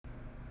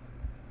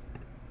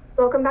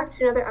Welcome back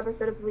to another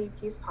episode of Lead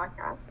Peace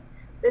Podcast.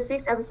 This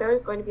week's episode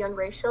is going to be on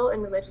racial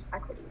and religious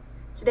equity.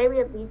 Today we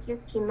have Lead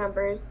Peace team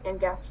members and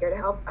guests here to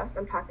help us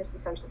unpack this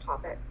essential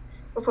topic.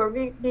 Before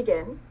we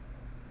begin,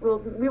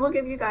 we will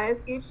give you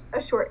guys each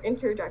a short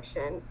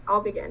introduction.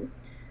 I'll begin.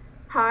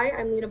 Hi,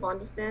 I'm Lina.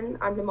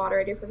 I'm the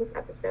moderator for this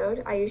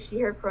episode. I use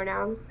she, her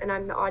pronouns, and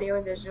I'm the audio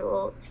and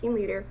visual team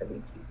leader for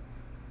Lead Peace.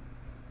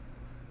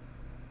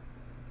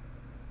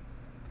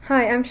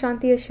 Hi, I'm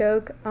Shanthi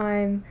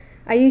Ashok.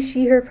 I use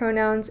she, her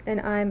pronouns,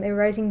 and I'm a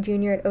rising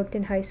junior at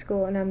Oakton High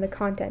School, and I'm the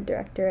content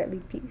director at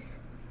Lead Peace.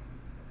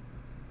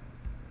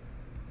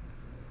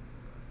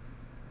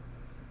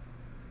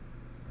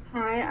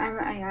 Hi, I'm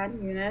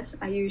Ayat.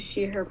 I use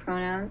she, her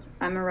pronouns.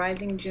 I'm a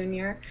rising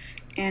junior,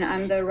 and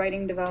I'm the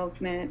writing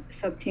development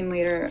sub-team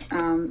leader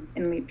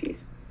in Lead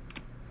Peace.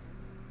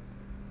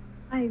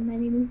 Hi, my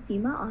name is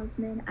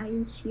Deema. I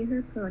use she,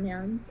 her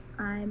pronouns.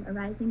 I'm a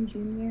rising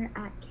junior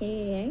at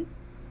KAA,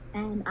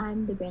 and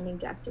I'm the branding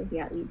director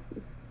here at Lead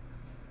Peace.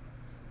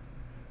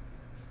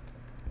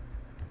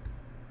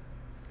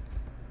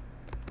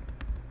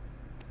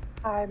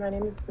 Hi, my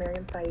name is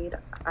Mariam.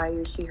 I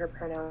use she, her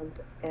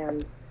pronouns,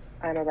 and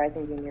I'm a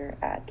rising junior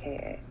at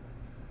KA.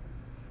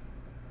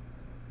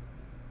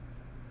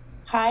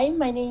 Hi,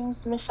 my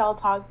name's Michele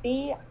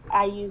Togby.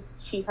 I use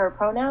she, her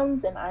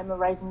pronouns, and I'm a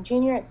rising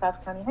junior at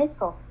South County High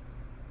School.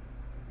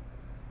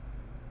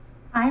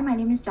 Hi, my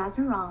name is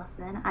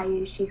Jasmyn. I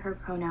use she, her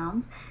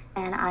pronouns,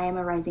 and I am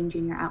a rising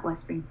junior at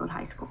West Springfield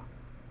High School.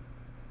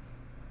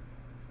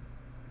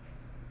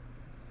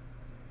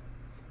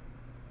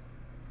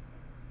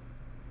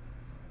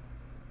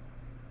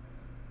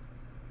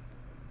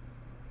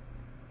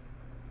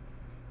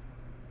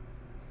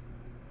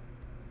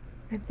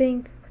 I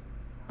think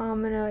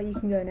Amina, you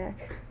can go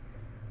next.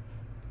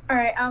 All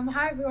right.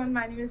 Hi, everyone.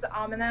 My name is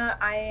Amina.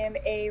 I am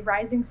a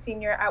rising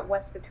senior at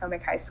West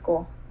Potomac High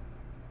School.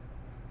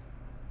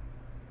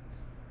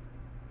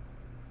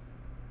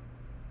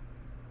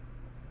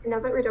 Now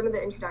that we're done with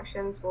the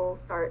introductions, we'll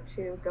start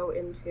to go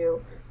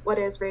into what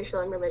is racial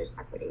and religious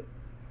equity.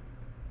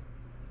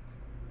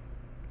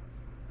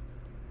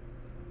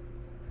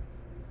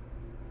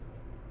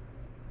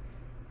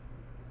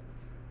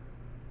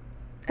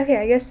 Okay,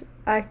 I guess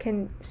I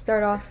can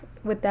start off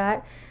with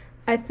that.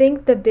 I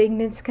think the big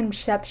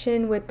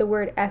misconception with the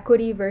word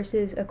equity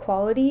versus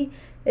equality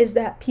is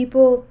that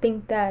people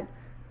think that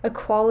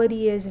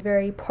equality is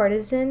very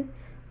partisan,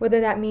 whether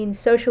that means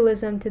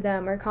socialism to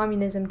them or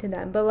communism to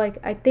them. But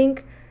I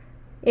think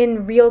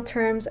in real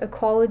terms,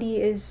 equality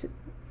has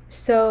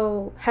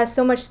so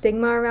much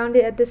stigma around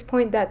it at this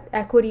point that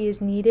equity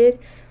is needed.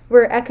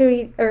 Where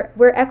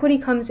equity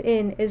comes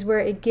in is where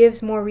it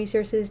gives more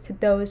resources to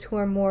those who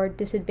are more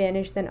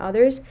disadvantaged than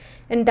others,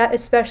 and that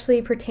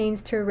especially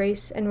pertains to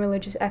race and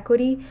religious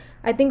equity.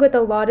 I think with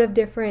a lot of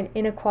different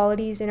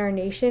inequalities in our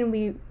nation,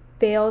 we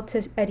fail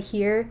to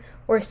adhere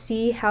or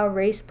see how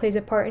race plays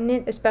a part in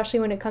it, especially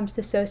when it comes to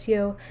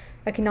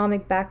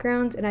socioeconomic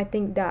backgrounds, and I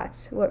think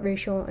that's what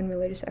racial and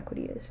religious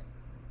equity is.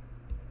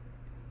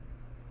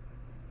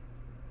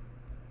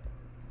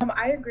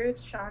 I agree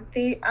with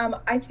Shanthi.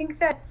 I think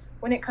that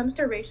when it comes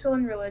to racial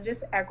and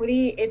religious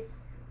equity,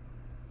 it's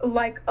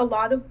like a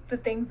lot of the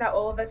things that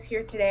all of us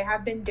here today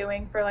have been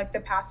doing for the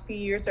past few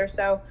years or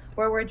so,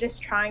 where we're just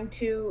trying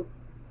to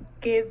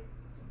give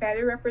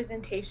better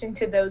representation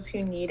to those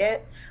who need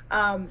it,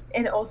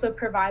 and also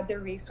provide the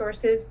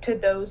resources to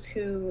those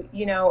who,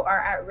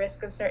 are at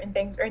risk of certain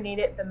things or need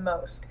it the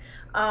most.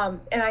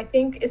 And I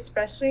think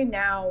especially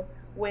now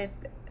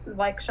with,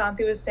 like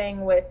Shanthi was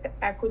saying, with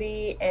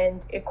equity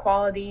and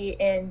equality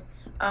and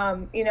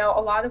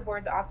a lot of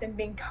words often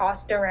being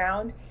tossed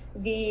around,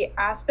 the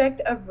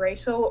aspect of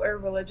racial or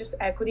religious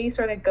equity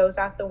sort of goes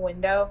out the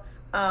window,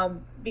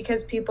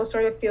 because people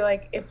sort of feel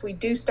like if we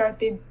do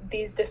start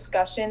these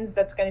discussions,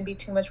 that's going to be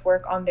too much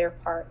work on their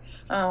part.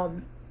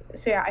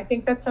 So yeah, I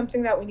think that's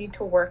something that we need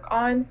to work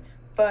on,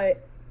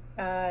 but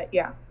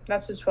yeah,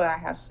 that's just what I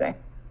have to say.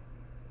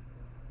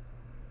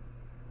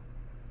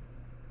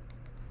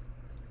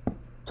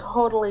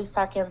 Totally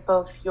second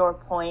both your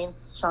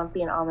points,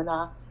 Shanthi and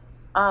Amina.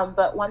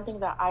 But one thing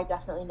that I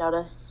definitely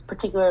noticed,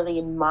 particularly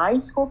in my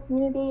school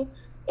community,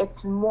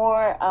 it's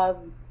more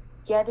of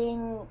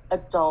getting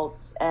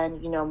adults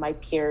and, my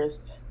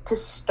peers to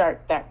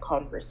start that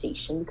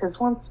conversation. Because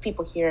once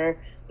people hear,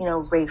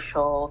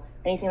 racial,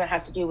 anything that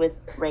has to do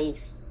with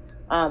race,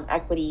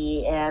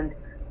 equity, and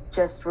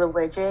just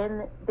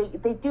religion,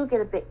 they do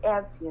get a bit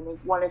antsy and they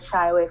want to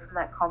shy away from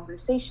that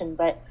conversation.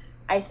 But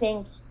I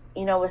think,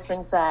 with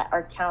things that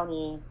our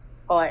county,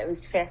 or at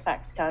least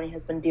Fairfax County,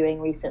 has been doing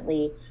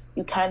recently,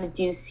 you kind of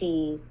do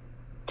see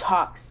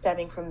talks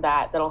stemming from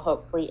that'll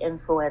hopefully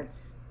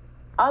influence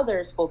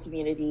other school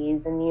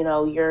communities and,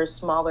 your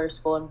smaller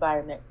school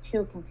environment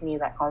to continue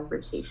that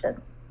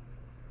conversation.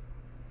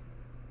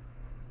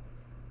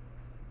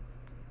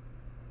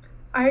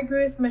 I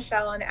agree with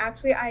Michele, and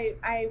actually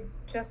I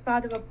just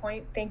thought of a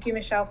point, thank you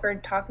Michele for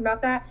talking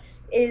about that,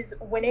 is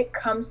when it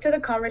comes to the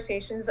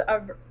conversations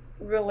of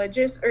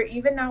religious or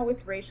even now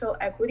with racial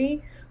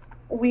equity,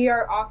 we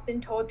are often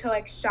told to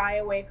like shy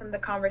away from the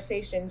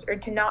conversations or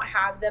to not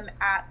have them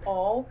at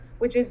all,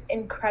 which is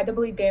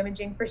incredibly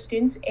damaging for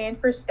students and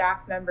for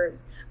staff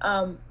members,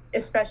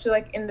 especially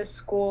like in the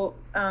school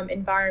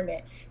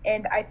environment.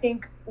 And I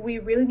think we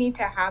really need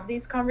to have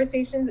these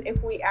conversations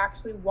if we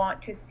actually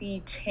want to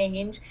see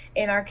change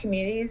in our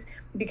communities,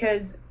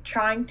 because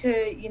trying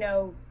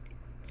to,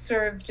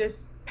 sort of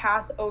just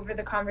pass over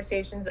the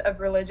conversations of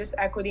religious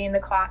equity in the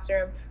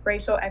classroom,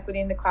 racial equity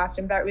in the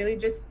classroom, that really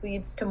just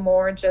leads to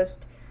more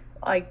just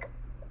like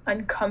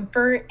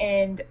uncomfort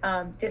and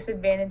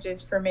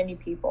disadvantages for many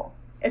people,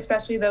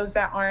 especially those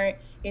that aren't,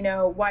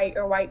 white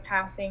or white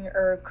passing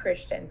or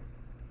Christian.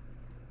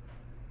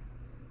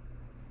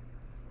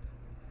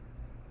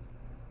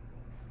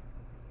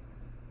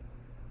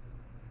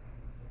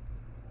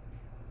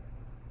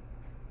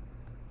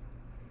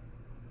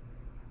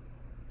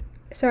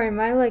 Sorry,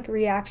 my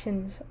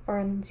reactions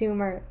on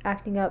Zoom are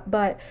acting up,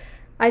 but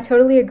I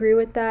totally agree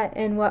with that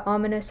and what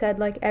Amina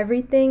said.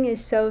 Everything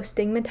is so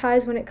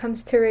stigmatized when it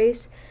comes to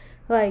race.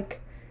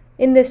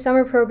 In this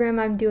summer program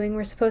I'm doing,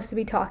 we're supposed to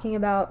be talking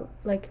about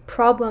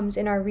problems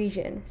in our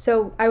region.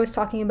 So I was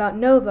talking about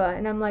Nova,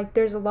 and I'm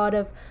there's a lot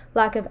of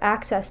lack of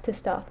access to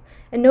stuff,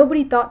 and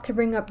nobody thought to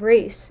bring up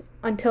race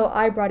until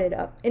I brought it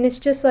up. And it's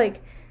just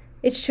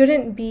it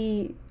shouldn't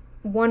be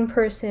one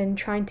person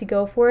trying to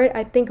go for it.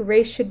 I think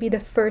race should be the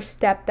first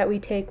step that we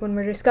take when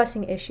we're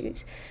discussing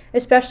issues,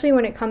 especially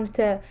when it comes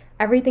to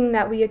everything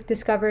that we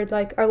discovered.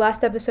 Our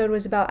last episode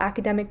was about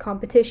academic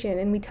competition,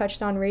 and we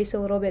touched on race a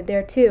little bit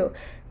there too.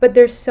 But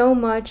there's so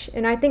much,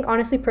 and I think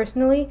honestly,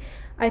 personally,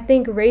 I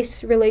think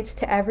race relates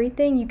to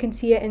everything. You can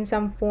see it in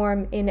some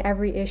form in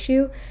every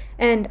issue.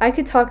 And I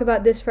could talk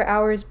about this for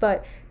hours,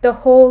 but the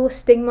whole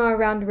stigma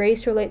around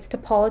race relates to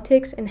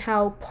politics and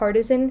how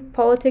partisan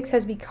politics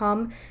has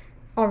become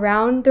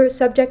around the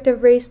subject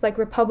of race.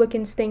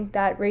 Republicans think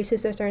that race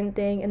is a certain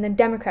thing, and then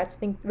Democrats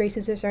think race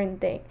is a certain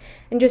thing.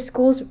 And just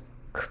schools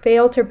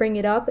fail to bring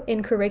it up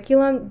in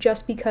curriculum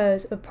just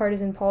because of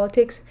partisan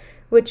politics,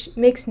 which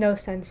makes no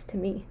sense to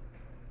me.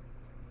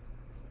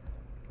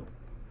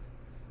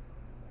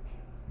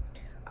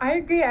 I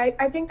agree.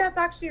 I think that's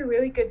actually a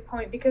really good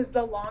point, because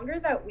the longer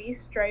that we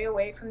stray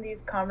away from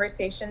these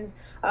conversations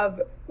of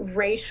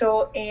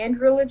racial and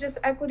religious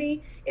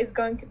equity is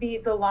going to be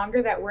the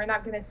longer that we're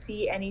not going to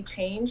see any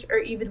change or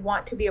even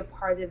want to be a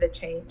part of the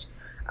change.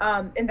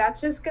 And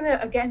that's just going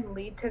to, again,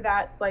 lead to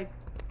that,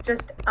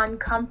 just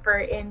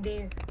uncomfort in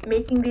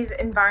making these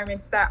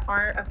environments that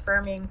aren't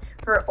affirming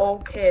for all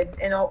kids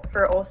and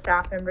for all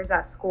staff members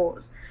at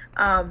schools.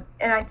 And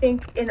I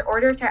think in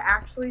order to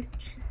actually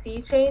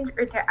see change,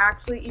 or to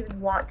actually even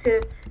want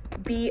to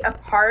be a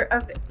part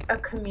of a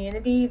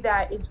community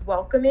that is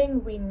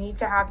welcoming, we need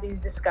to have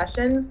these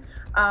discussions.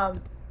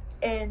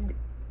 And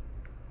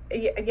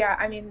yeah,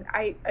 I mean,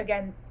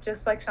 again,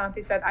 just like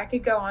Shanthi said, I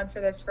could go on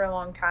for this for a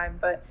long time,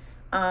 but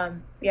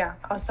yeah,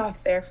 I'll stop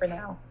there for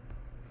now.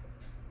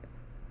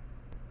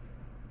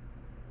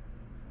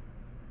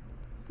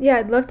 Yeah,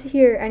 I'd love to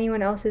hear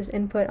anyone else's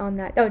input on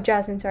that. Oh,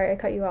 Jasmyn, sorry, I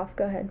cut you off.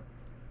 Go ahead.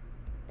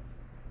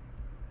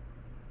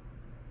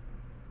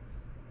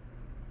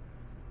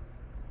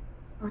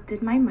 Oh,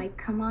 did my mic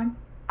come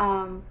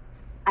on?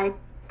 I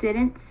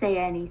didn't say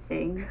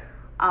anything,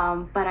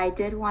 but I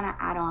did want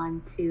to add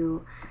on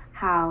to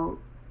how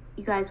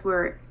you guys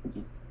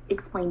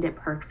explained it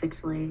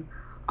perfectly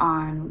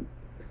on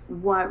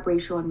what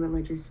racial and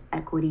religious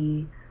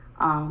equity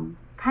kind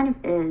of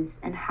is,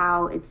 and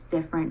how it's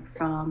different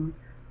from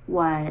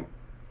what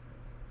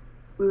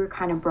we were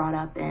kind of brought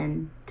up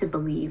in to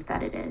believe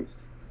that it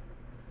is.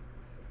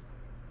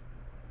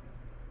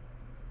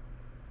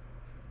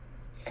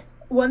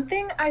 One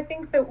thing I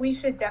think that we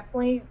should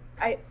definitely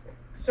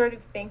sort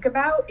of think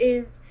about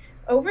is,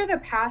 over the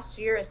past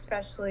year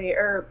especially,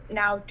 or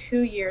now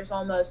 2 years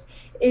almost,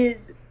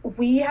 is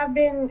we have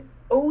been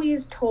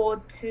always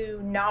told to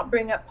not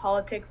bring up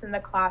politics in the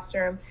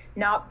classroom,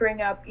 not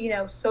bring up,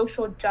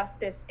 social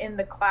justice in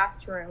the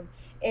classroom.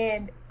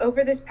 And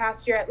over this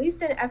past year, at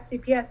least in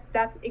FCPS,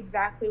 that's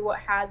exactly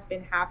what has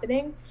been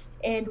happening.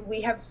 And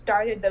we have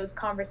started those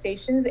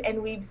conversations,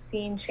 and we've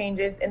seen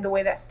changes in the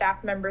way that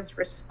staff members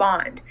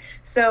respond.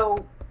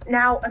 So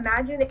now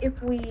imagine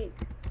if we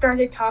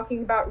started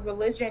talking about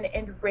religion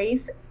and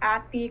race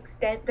at the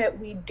extent that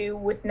we do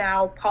with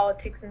now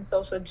politics and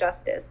social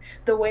justice,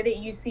 the way that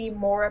you see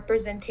more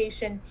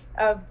representation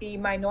of the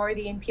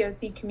minority and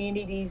POC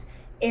communities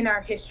in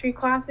our history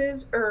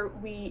classes, or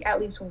we at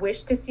least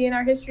wish to see in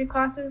our history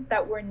classes,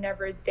 that were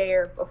never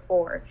there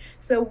before.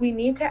 So we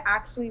need to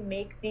actually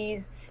make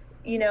these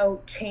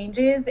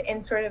changes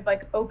and sort of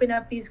open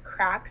up these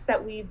cracks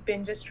that we've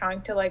been just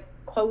trying to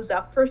close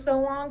up for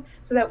so long,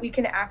 so that we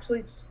can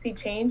actually see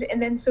change.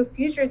 And then so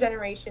future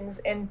generations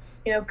and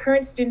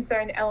current students that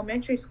are in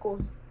elementary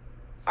schools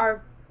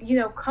are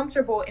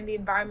comfortable in the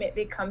environment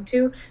they come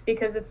to,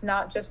 because it's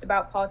not just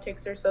about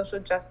politics or social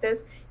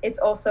justice, it's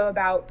also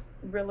about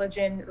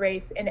religion,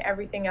 race, and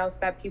everything else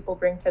that people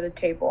bring to the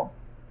table.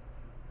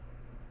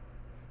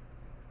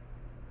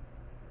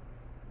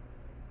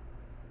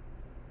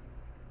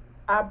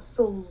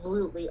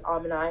 Absolutely,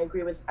 Amina. I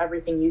agree with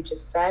everything you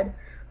just said.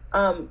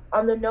 On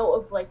the note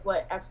of like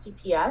what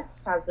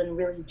FCPS has been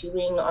really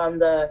doing on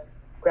the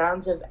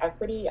grounds of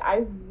equity,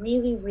 I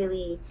really,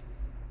 really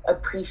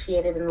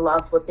appreciated and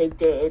loved what they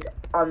did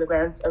on the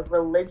grounds of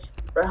religion,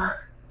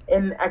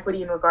 in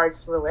equity in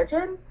regards to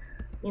religion.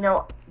 You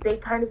know, they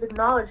kind of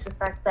acknowledge the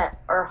fact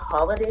that our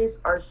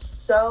holidays are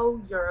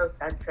so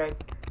Eurocentric,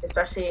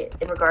 especially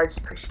in regards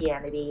to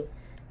Christianity.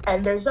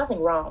 And there's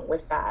nothing wrong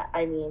with that.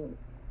 I mean,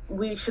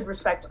 we should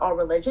respect all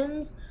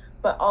religions,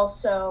 but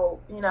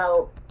also, you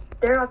know,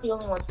 they're not the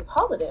only ones with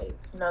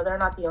holidays. You know, they're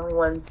not the only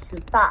ones who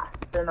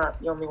fast. They're not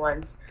the only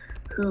ones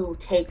who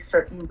take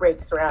certain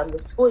breaks around the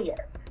school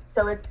year.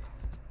 So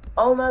it's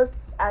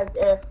almost as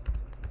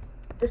if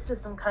the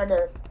system kind of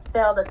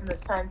failed us in the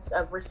sense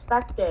of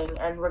respecting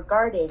and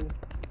regarding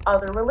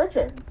other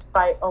religions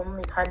by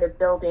only kind of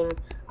building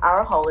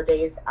our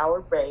holidays, our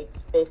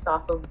breaks based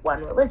off of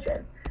one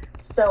religion.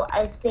 So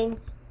I think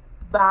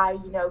by,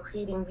 you know,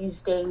 creating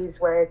these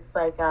days where it's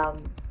like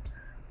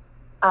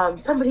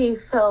somebody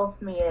fill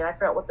me in, I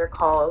forgot what they're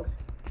called,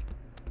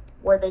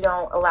 where they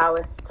don't allow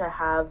us to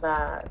have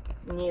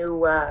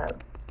new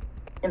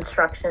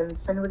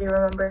instructions. Anybody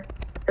remember?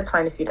 It's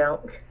fine if you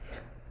don't.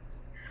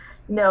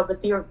 No,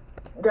 but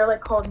they're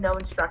like called no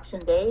instruction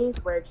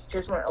days, where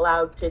teachers weren't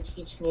allowed to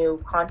teach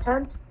new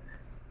content.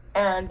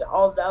 And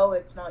although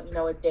it's not, you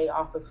know, a day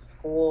off of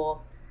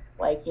school,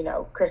 like, you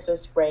know,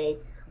 Christmas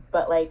break,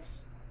 but like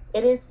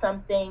it is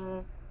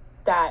something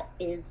that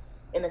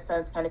is in a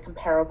sense kind of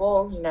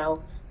comparable. You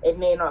know, it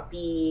may not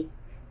be,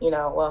 you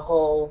know, a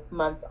whole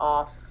month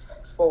off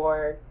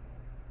for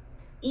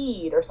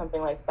Eid or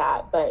something like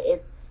that, but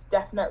it's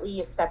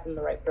definitely a step in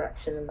the right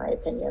direction, in my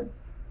opinion.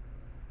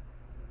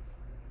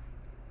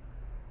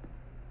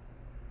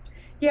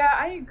 Yeah,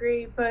 I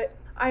agree, but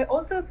I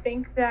also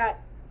think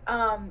that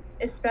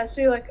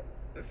especially like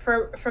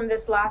from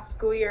this last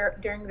school year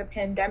during the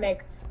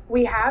pandemic,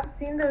 we have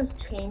seen those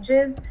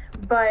changes,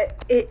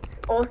 but it's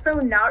also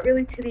not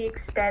really to the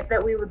extent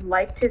that we would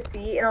like to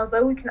see. And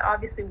although we can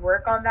obviously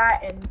work on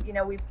that, and you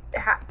know, we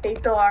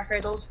faced a lot of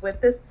hurdles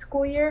with this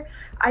school year,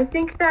 I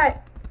think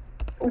that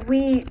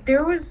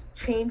there was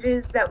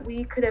changes that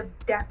we could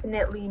have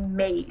definitely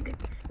made.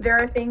 There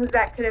are things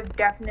that could have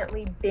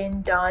definitely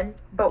been done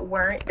but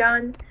weren't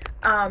done,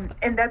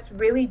 and that's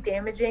really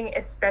damaging,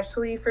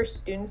 especially for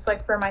students.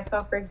 Like for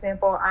myself, for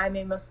example, I'm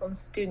a Muslim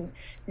student.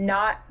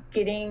 Not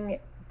getting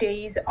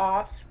days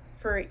off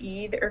for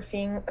Eid, or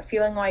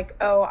feeling like,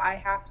 oh, I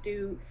have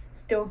to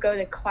still go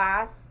to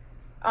class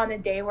on a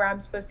day where I'm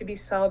supposed to be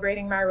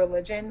celebrating my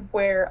religion,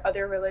 where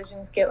other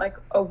religions get like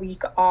a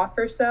week off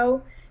or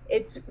so.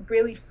 It's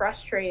really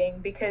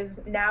frustrating,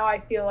 because now I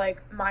feel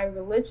like my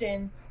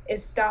religion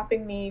is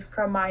stopping me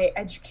from my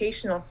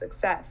educational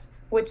success,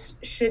 which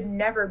should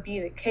never be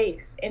the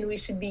case. And we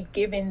should be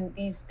given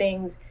these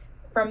things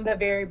from the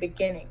very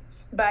beginning.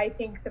 But I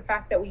think the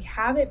fact that we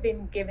haven't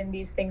been given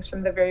these things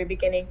from the very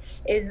beginning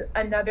is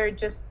another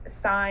just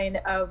sign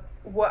of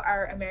what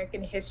our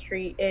American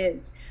history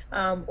is,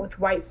 with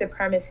white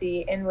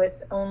supremacy, and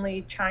with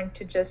only trying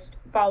to just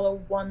follow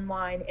one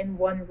line and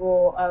one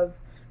rule of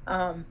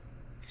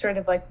sort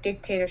of like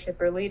dictatorship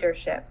or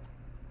leadership.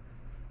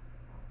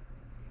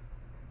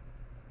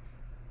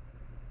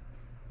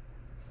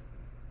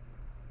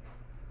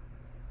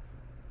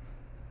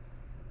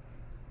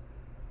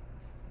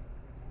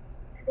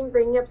 I think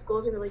bringing up school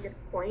is a really good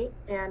point,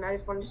 and I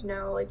just wanted to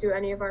know, like, do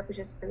any of our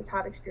participants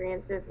have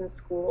experiences in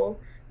school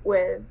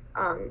with,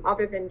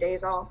 other than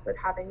days off, with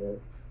having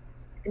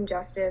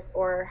injustice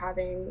or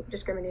having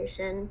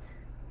discrimination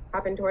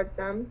happen towards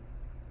them?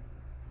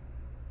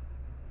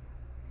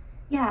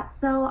 Yeah,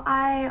 so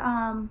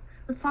I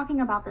was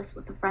talking about this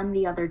with a friend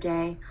the other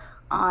day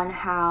on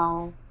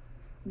how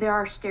there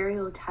are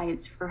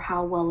stereotypes for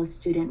how well a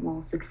student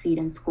will succeed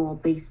in school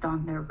based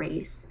on their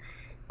race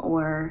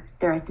or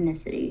their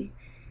ethnicity.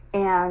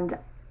 And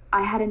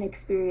I had an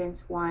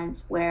experience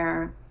once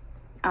where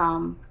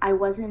I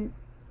wasn't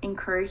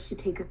encouraged to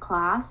take a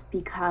class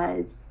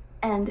because,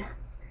 and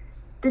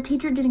the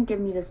teacher didn't give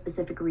me the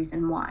specific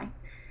reason why,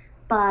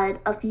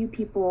 but a few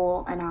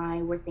people and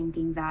I were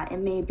thinking that it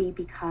may be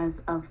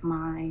because of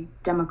my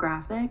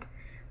demographic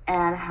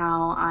and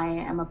how I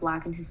am a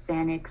Black and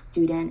Hispanic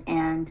student,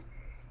 and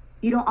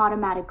you don't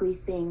automatically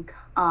think,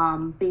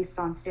 based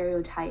on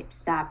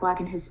stereotypes, that Black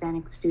and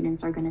Hispanic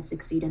students are going to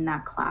succeed in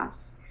that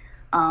class.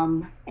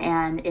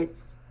 And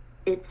it's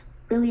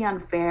really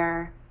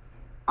unfair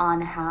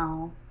on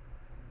how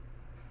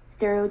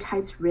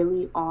stereotypes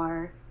really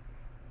are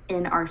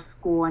in our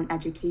school and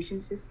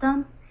education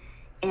system.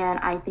 And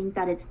I think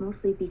that it's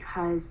mostly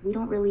because we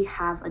don't really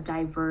have a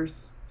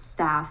diverse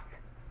staff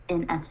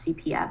in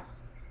FCPS.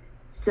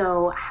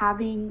 So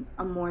having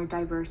a more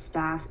diverse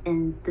staff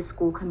in the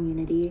school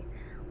community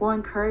will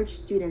encourage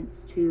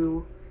students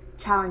to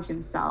challenge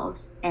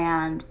themselves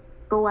and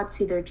go up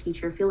to their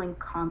teacher feeling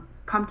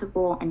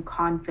comfortable and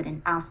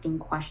confident asking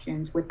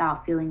questions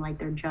without feeling like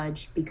they're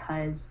judged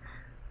because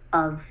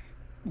of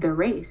their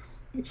race.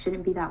 It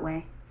shouldn't be that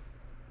way.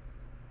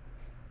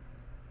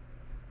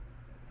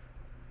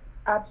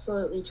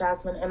 Absolutely,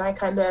 Jasmine. And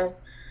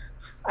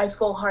I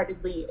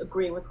full-heartedly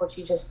agree with what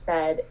you just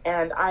said.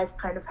 And I've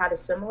kind of had a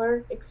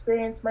similar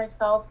experience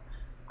myself.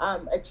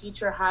 A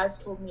teacher has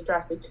told me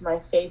directly to my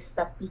face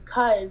that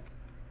because,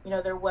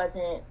 there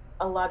wasn't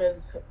a lot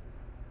of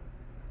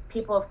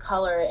people of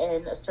color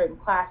in a certain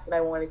class that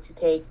I wanted to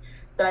take,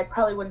 that I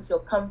probably wouldn't feel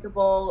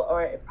comfortable,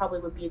 or it probably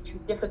would be a too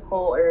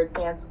difficult or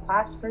advanced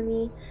class for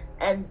me.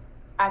 And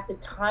at the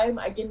time,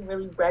 I didn't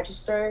really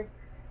register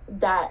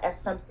that as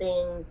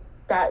something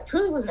that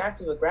truly was an act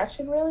of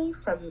aggression, really,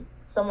 from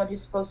someone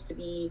who's supposed to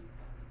be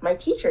my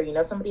teacher,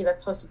 somebody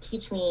that's supposed to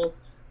teach me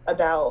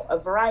about a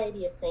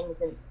variety of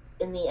things and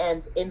in the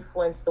end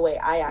influence the way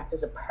I act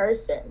as a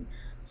person.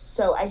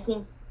 So I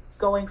think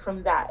going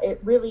from that,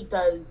 it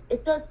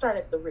does start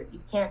at the root.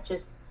 You can't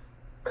just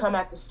come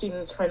at the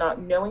students for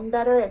not knowing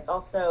better. It's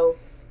also,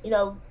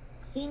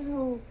 seeing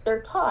who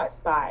they're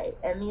taught by.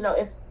 And,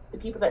 if the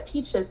people that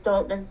teach us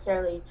don't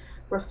necessarily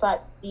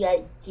reflect the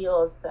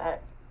ideals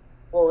that,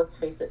 well, let's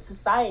face it,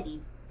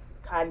 society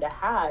kind of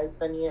has,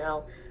 then,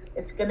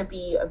 it's going to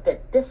be a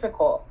bit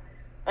difficult.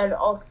 And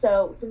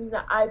also, something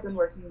that I've been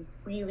working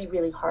really,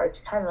 really hard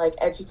to kind of like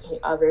educate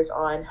others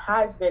on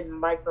has been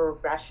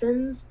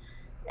microaggressions,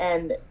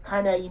 and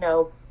kind of,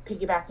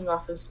 piggybacking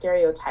off of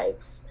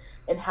stereotypes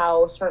and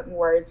how certain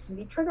words can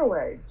be trigger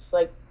words.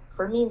 Like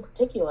for me in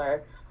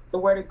particular, the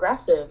word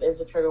aggressive is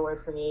a trigger word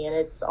for me. And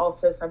it's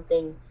also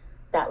something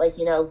that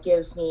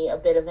gives me a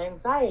bit of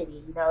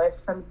anxiety. If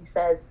somebody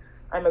says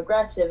I'm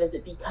aggressive, is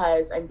it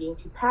because I'm being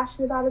too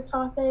passionate about a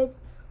topic?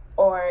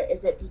 Or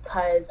is it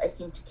because I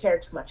seem to care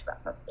too much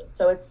about something?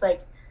 So it's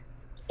like,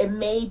 it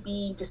may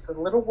be just a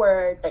little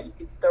word that you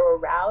could throw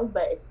around,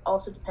 but it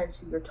also depends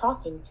who you're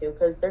talking to,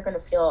 because they're going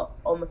to feel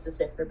almost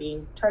as if they're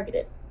being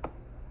targeted.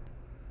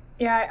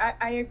 Yeah,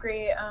 I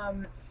agree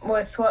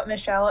with what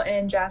Michele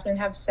and Jasmyn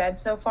have said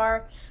so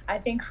far. I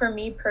think for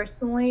me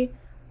personally,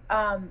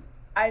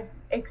 I've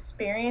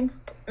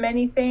experienced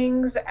many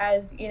things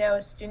as,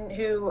 a student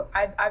who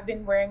I've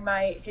been wearing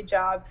my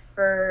hijab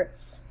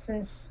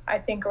since I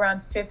think around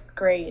 5th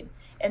grade.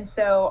 And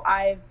so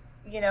I've,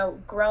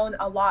 grown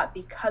a lot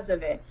because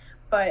of it.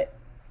 But,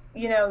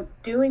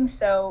 doing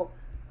so,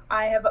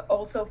 I have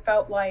also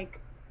felt like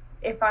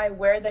if I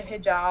wear the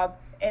hijab,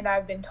 and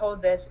I've been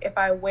told this, if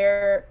I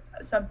wear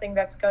something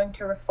that's going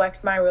to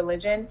reflect my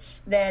religion,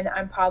 then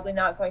I'm probably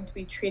not going to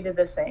be treated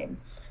the same.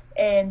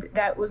 And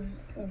that was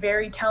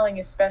very telling,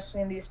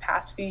 especially in these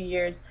past few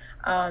years.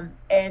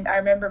 And I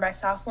remember my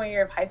sophomore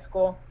year of high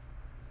school,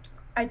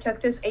 I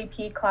took this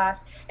AP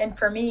class, and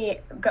for me,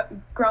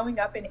 growing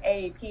up in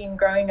AAP and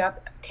growing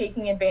up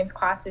taking advanced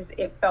classes,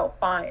 it felt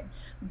fine.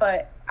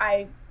 But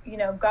I,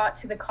 got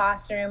to the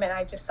classroom and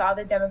I just saw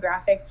the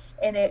demographic,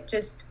 and it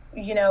just,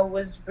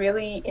 was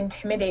really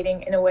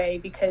intimidating in a way,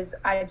 because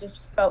I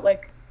just felt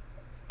like,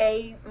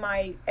 A,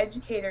 my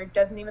educator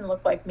doesn't even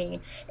look like me,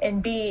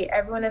 and B,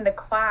 everyone in the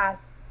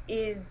class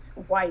is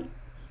white.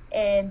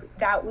 And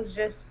that was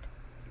just,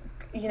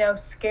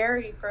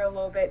 scary for a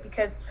little bit,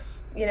 because,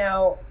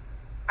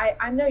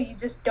 I know you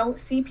just don't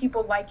see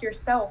people like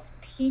yourself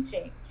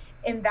teaching.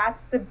 And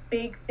that's the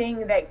big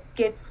thing that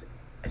gets,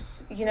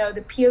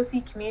 the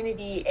POC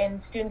community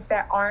and students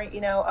that aren't,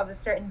 of a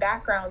certain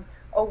background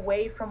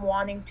away from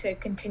wanting to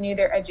continue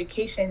their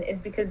education,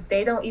 is because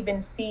they don't even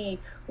see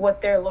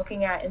what they're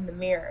looking at in the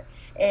mirror.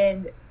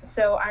 And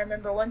so I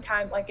remember one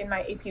time, like in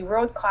my AP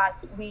World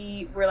class,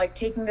 we were like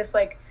taking this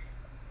like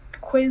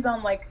quiz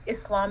on like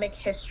Islamic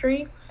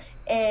history.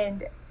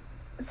 And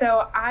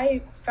so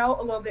I felt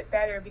a little bit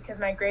better because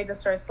my grades had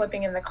started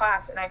slipping in the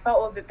class, and I felt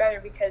a little bit better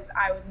because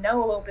I would know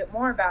a little bit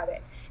more about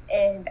it.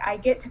 And I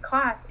get to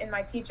class, and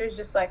my teacher's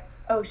just like,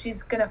 oh,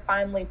 she's gonna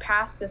finally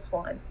pass this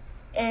one.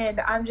 And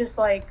I'm just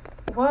like,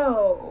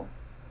 whoa,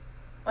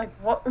 like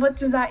what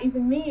does that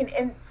even mean?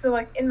 And so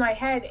like in my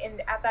head,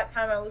 and at that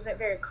time I wasn't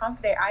very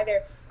confident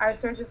either, I was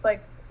sort of just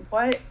like,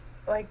 what,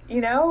 like,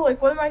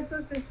 like what am I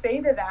supposed to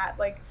say to that?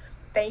 Like,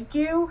 thank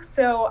you.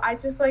 So I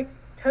just like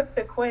took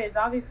the quiz,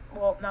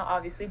 not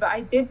obviously, but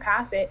I did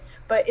pass it.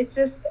 But it's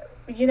just,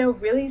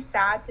 really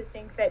sad to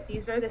think that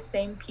these are the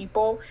same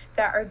people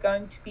that are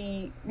going to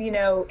be,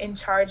 in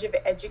charge of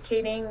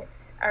educating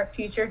our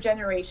future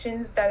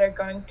generations, that are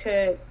going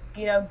to,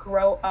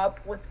 grow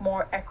up with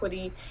more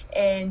equity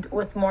and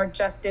with more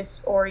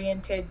justice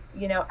oriented,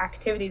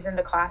 activities in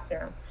the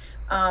classroom.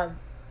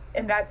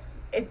 And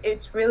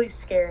it's really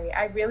scary.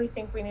 I really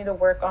think we need to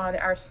work on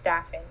our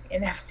staffing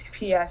in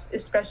FCPS,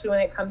 especially when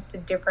it comes to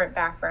different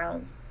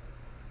backgrounds.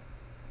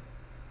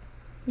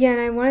 Yeah, and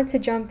I wanted to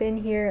jump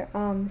in here.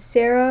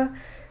 Sarah,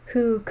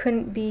 who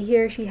couldn't be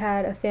here, she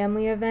had a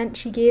family event.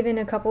 She gave in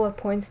a couple of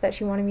points that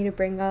she wanted me to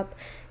bring up.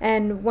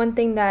 And one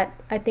thing that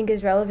I think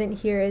is relevant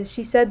here is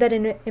she said that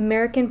in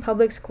American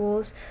public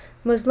schools,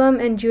 Muslim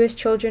and Jewish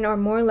children are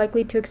more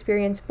likely to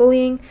experience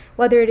bullying,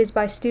 whether it is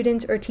by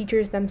students or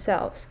teachers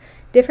themselves.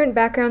 Different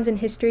backgrounds in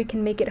history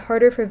can make it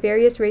harder for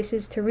various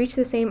races to reach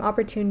the same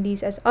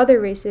opportunities as other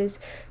races,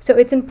 so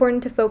it's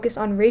important to focus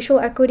on racial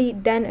equity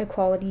then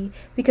equality,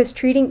 because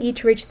treating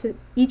each race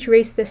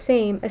the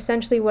same,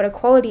 essentially what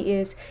equality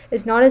is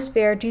not as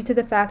fair due to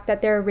the fact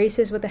that there are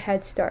races with a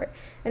head start.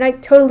 And I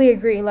totally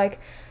agree. Like,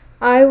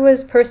 I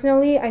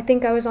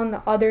think I was on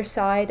the other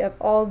side of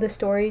all the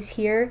stories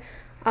here.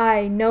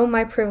 I know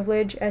my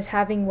privilege as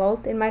having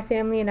wealth in my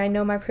family, and I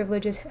know my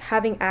privilege as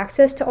having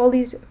access to all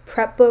these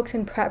prep books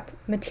and prep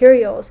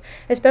materials,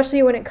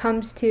 especially when it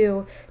comes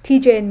to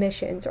TJ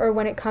admissions or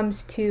when it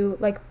comes to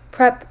like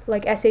prep,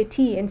 like SAT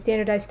and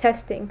standardized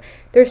testing.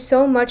 There's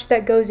so much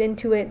that goes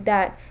into it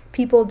that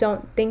people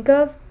don't think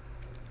of,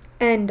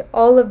 and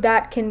all of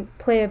that can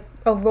play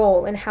a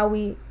role in how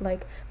we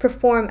like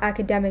perform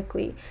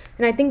academically.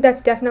 And I think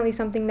that's definitely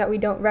something that we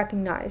don't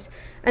recognize.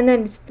 And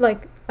then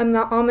like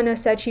Amina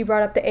said, she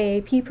brought up the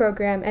AAP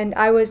program, and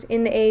I was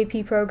in the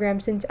AAP program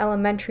since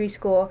elementary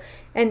school,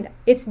 and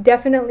it's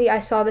definitely, I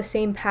saw the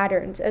same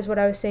patterns as what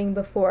I was saying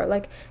before.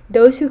 Like,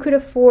 those who could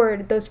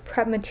afford those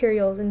prep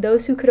materials and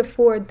those who could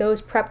afford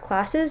those prep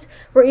classes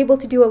were able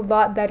to do a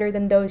lot better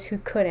than those who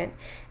couldn't.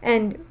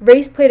 And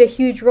race played a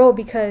huge role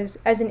because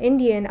as an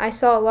Indian, I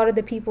saw a lot of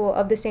the people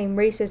of the same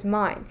race as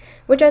mine,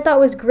 which I thought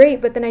was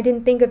great, but then I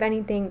didn't think of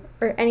anything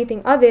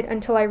of it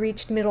until I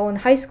reached middle and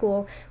high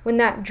school, when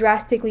that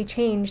drastically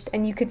changed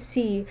and you could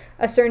see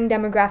a certain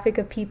demographic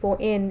of people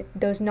in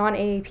those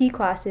non-AAP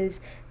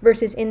classes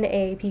versus in the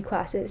AAP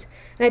classes.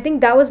 And I think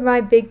that was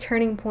my big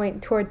turning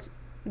point towards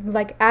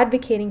like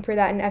advocating for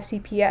that in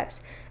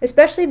FCPS,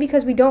 especially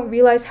because we don't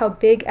realize how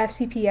big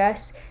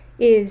FCPS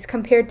is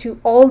compared to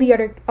all the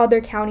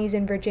other counties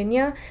in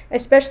Virginia,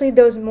 especially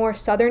those more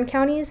southern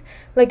counties.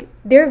 Like,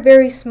 they're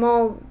very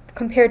small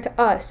compared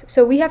to us.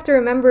 So we have to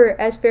remember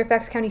as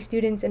Fairfax County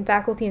students and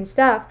faculty and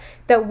staff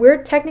that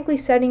we're technically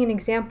setting an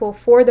example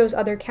for those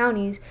other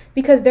counties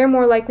because they're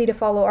more likely to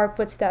follow our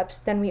footsteps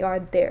than we are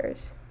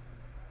theirs.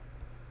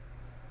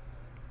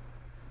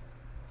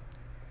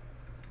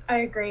 I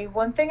agree.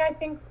 One thing I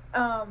think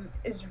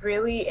is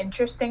really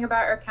interesting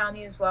about our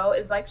county as well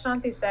is, like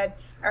Shanthi said,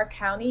 our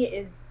county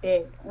is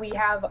big. We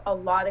have a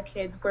lot of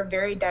kids. We're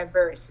very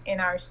diverse in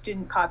our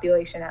student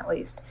population, at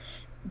least.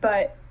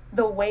 But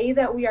the way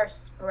that we are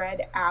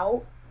spread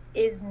out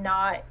is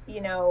not,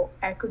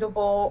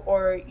 equitable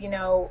or,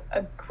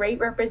 a great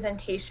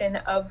representation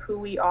of who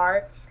we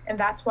are. And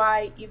that's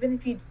why even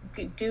if you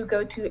do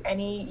go to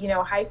any,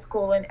 high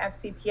school in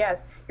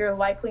FCPS, you're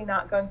likely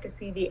not going to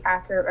see the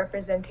accurate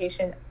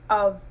representation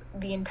of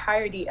the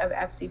entirety of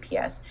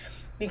FCPS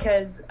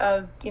because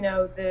of,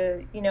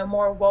 the,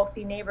 more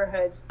wealthy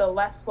neighborhoods, the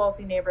less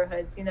wealthy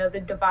neighborhoods,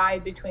 the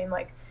divide between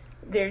like,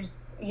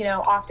 there's,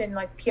 often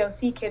like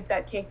POC kids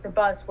that take the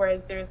bus,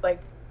 whereas there's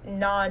like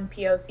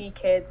non-POC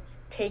kids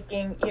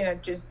taking,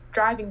 just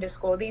driving to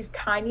school. These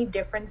tiny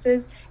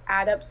differences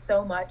add up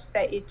so much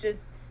that it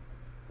just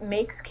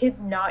makes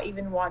kids not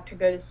even want to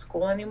go to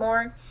school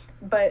anymore.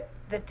 But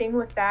the thing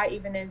with that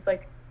even is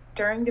like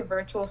during the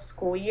virtual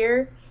school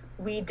year,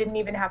 we didn't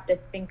even have to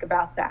think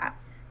about that.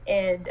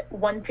 And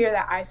one fear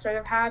that I sort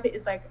of have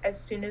is like, as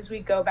soon as we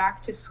go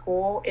back to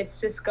school,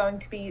 it's just going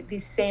to be the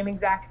same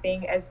exact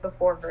thing as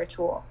before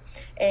virtual.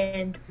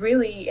 And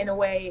really, in a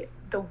way,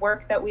 the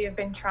work that we have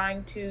been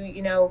trying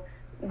to,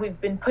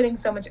 we've been putting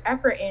so much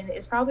effort in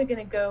is probably going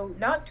to go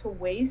not to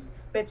waste,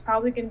 but it's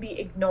probably going to be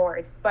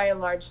ignored by a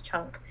large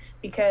chunk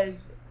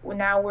because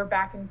now we're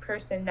back in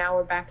person. Now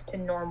we're back to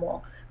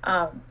normal.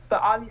 But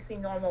obviously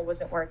normal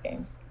wasn't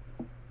working.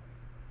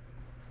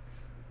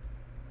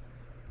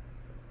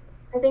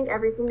 I think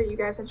everything that you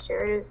guys have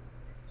shared is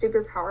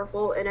super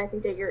powerful, and I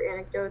think that your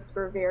anecdotes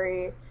were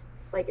very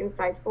like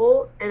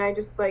insightful. And I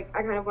just I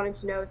kind of wanted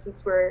to know,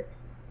 since we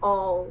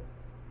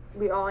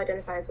all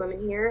identify as women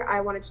here,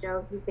 I wanted to know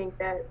if you think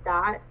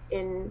that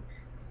in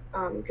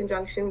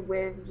conjunction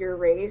with your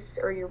race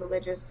or your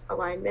religious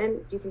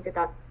alignment, do you think that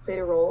that's played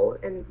a role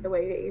in the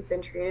way that you've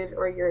been treated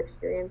or your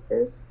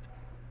experiences?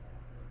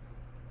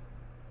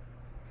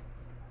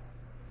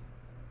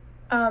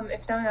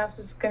 If no one else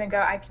is going to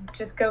go, I can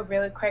just go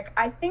really quick.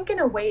 I think in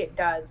a way it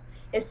does,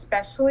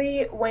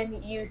 especially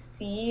when you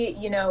see,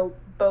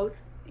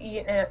 both,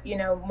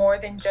 more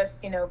than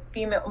just,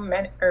 female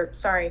men, or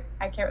sorry,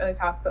 I can't really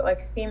talk, but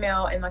like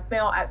female and like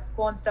male at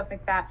school and stuff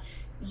like that.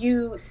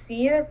 You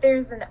see that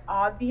there's an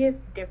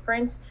obvious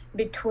difference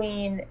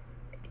between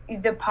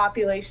the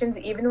populations,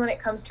 even when it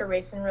comes to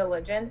race and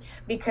religion,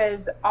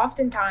 because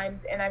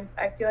oftentimes, and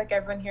I feel like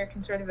everyone here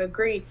can sort of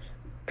agree,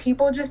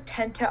 people just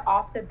tend to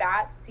off the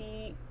bat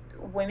see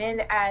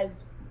women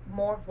as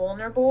more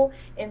vulnerable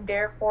and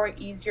therefore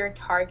easier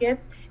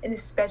targets. And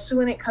especially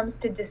when it comes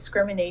to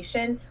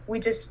discrimination,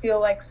 we just feel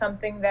like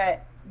something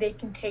that they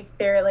can take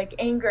their like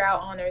anger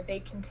out on, or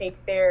they can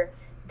take their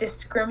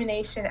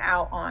discrimination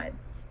out on.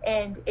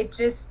 And it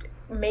just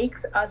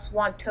makes us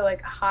want to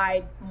like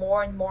hide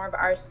more and more of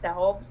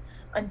ourselves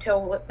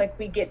until like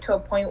we get to a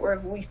point where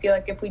we feel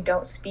like if we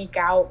don't speak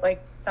out,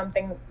 like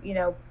something, you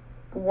know,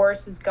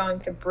 worse is going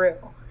to brew.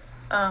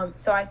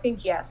 So I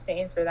think yes, to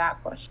answer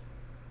that question.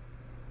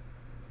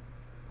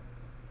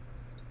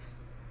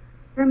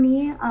 For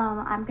me,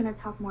 I'm going to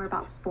talk more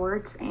about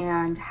sports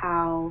and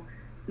how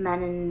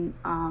men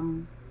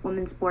and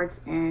women's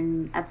sports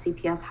in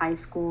FCPS high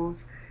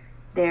schools,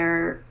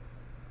 they're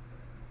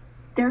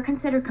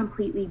considered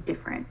completely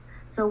different.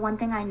 So one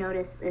thing I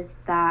noticed is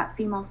that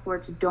female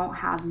sports don't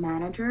have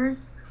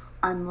managers,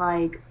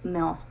 unlike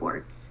male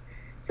sports.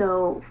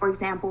 So, for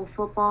example,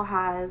 football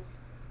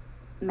has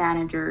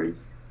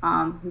managers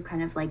who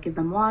kind of like give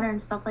them water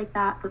and stuff like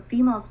that. But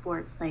female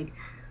sports, like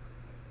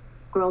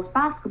girls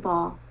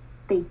basketball,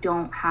 they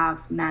don't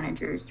have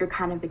managers. They're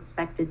kind of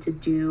expected to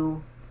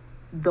do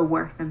the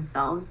work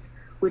themselves,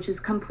 which is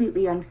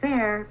completely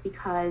unfair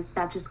because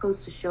that just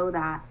goes to show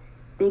that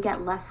they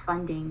get less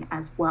funding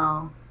as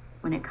well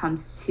when it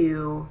comes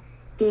to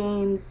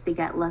games. They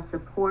get less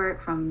support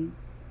from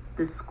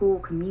the school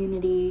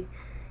community.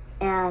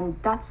 And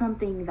that's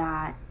something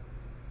that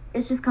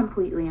is just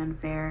completely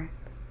unfair.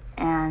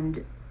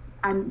 And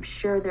I'm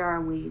sure there are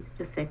ways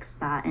to fix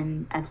that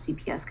in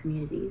FCPS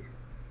communities.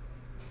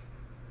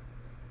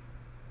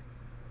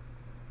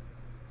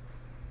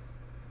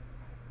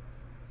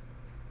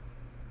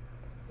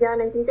 Yeah,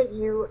 and I think that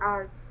you,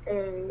 as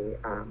a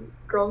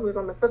girl who's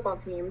on the football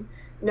team,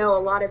 know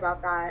a lot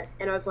about that.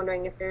 And I was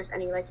wondering if there's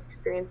any like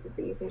experiences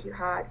that you think you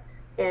had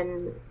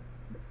in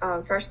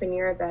freshman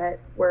year that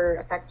were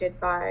affected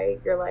by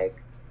your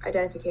like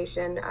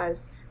identification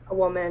as a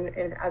woman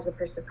and as a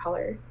person of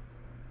color.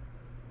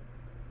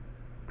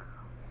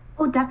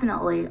 Oh,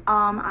 definitely.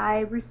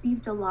 I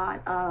received a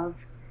lot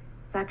of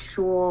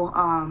sexual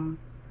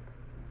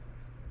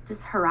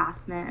just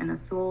harassment and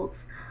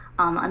assaults.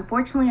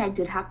 Unfortunately, I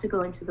did have to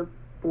go into the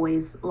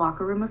boys'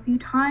 locker room a few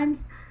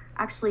times,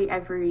 actually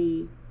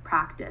every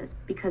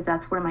practice, because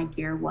that's where my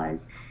gear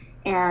was.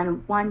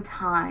 And one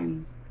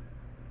time,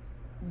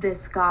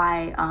 this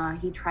guy,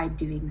 he tried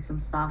doing some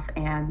stuff,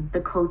 and the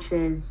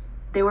coaches,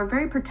 they were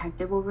very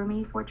protective over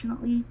me,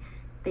 fortunately.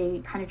 They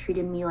kind of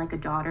treated me like a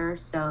daughter,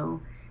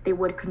 so they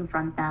would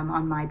confront them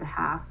on my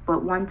behalf.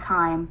 But one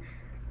time,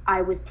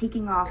 I was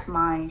taking off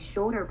my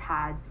shoulder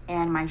pads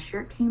and my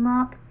shirt came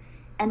up,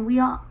 and we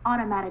all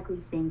automatically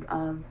think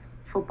of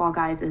football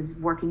guys as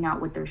working out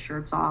with their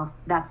shirts off.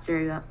 That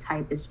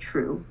stereotype is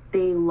true.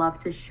 They love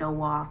to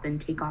show off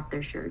and take off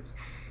their shirts.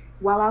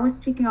 While I was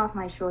taking off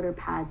my shoulder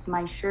pads,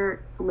 my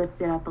shirt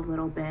lifted up a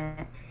little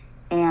bit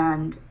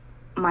and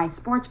my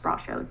sports bra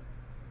showed.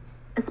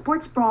 A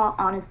sports bra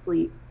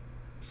honestly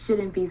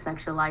shouldn't be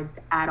sexualized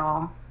at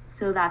all.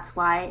 So that's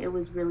why it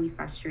was really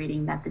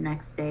frustrating that the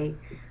next day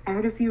I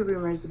heard a few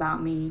rumors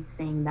about me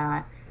saying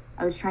that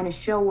I was trying to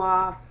show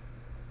off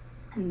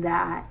and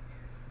that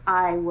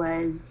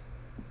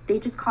they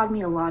just called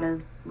me a lot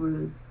of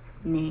rude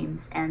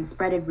names and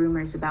spreaded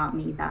rumors about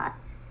me that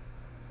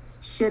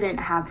shouldn't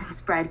have been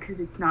spread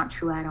because it's not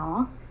true at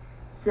all.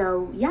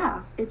 So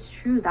yeah, it's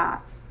true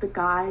that the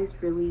guys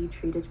really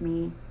treated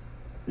me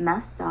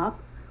messed up,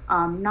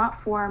 not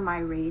for my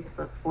race,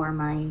 but for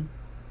my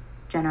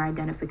gender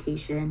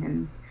identification.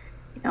 And,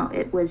 you know,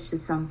 it was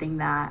just something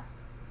that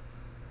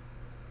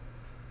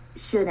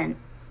shouldn't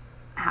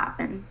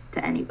happen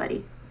to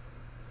anybody.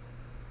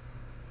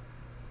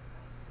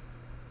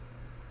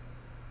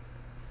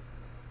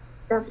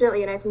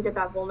 Definitely, and I think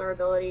that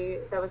vulnerability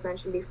that was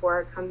mentioned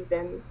before comes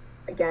in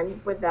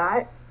again with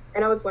that.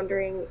 And I was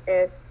wondering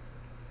if,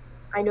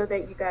 I know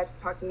that you guys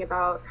were talking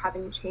about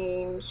having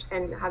change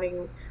and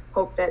having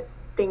hope that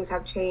things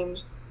have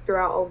changed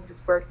throughout all of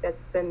this work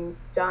that's been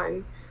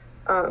done.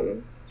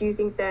 Do you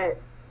think that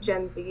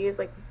Gen Z is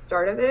like the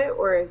start of it,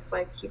 or is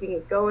like keeping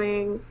it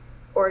going?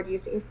 Or do you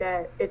think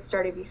that it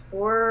started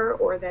before,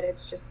 or that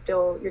it's just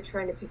still, you're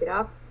trying to pick it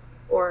up?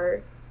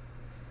 Or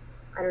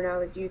I don't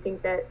know, do you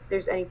think that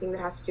there's anything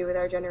that has to do with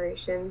our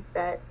generation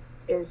that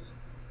is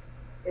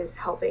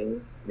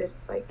helping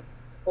this like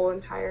whole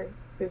entire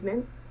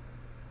movement?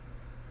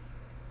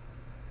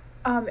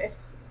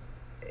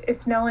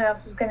 If no one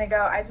else is gonna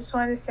go, I just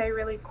wanted to say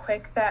really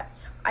quick that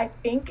I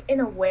think in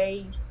a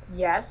way,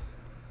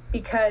 yes,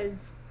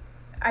 because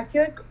I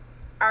feel like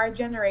our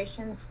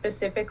generation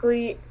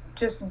specifically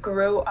just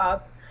grew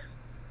up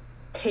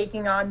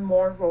taking on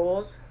more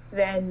roles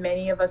than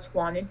many of us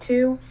wanted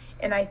to.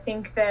 And I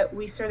think that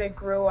we sort of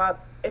grew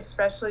up,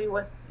 especially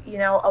with, you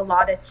know, a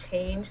lot of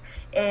change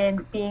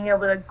and being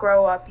able to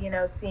grow up, you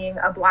know, seeing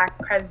a Black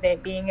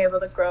president, being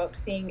able to grow up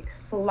seeing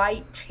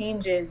slight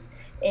changes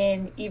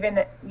in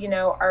even, you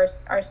know,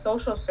 our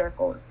social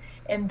circles.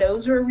 And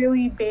those were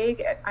really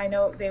big. I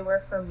know they were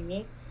for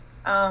me.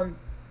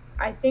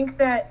 I think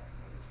that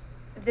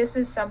this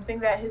is something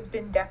that has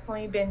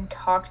definitely been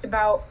talked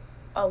about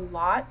a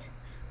lot,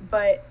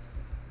 but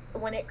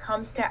when it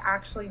comes to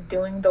actually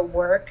doing the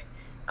work,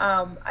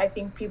 I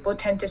think people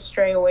tend to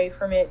stray away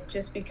from it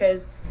just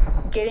because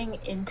getting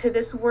into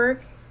this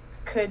work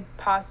could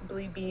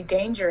possibly be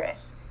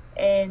dangerous.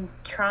 and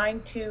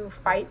trying to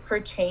fight for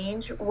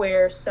change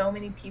where so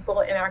many people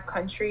in our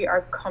country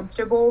are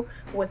comfortable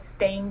with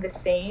staying the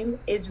same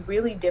is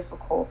really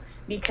difficult,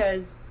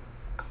 because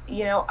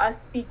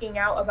us speaking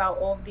out about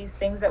all of these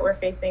things that we're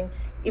facing,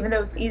 even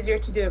though it's easier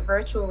to do it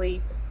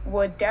virtually,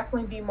 would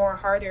definitely be more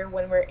harder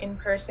when we're in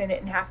person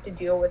and have to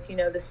deal with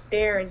the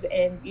stares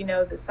and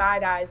the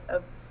side eyes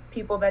of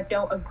people that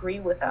don't agree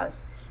with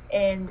us.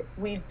 And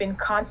we've been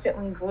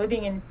constantly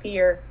living in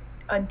fear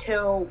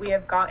until we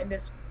have gotten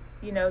this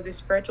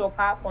virtual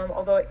platform.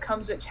 Although it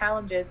comes with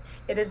challenges,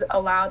 it has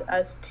allowed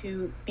us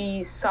to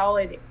be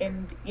solid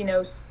and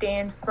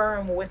stand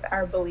firm with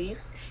our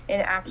beliefs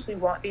and actually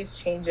want these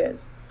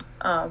changes.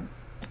 So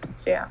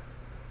yeah.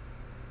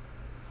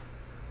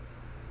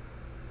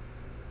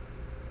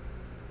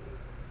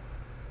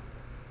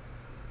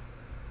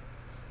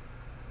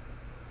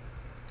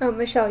 Oh,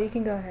 Michele, you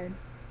can go ahead.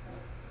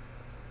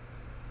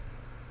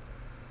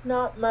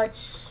 Not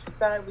much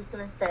that I was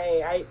gonna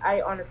say.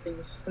 I honestly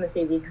was just gonna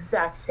say the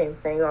exact same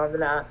thing,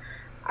 Amina.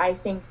 I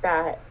think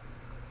that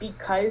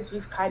because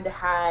we've kind of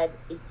had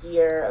a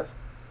year of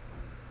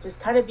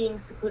just kind of being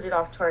secluded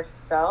off to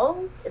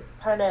ourselves, it's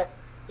kind of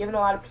given a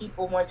lot of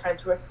people more time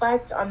to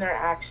reflect on their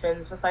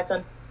actions, reflect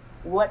on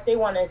what they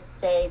want to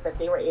say that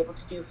they were able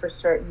to do for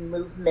certain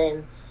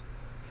movements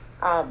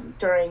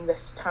during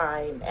this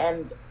time.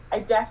 And I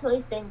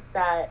definitely think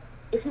that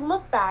if you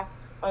look back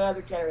on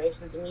other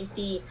generations and you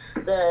see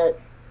the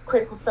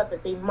critical stuff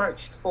that they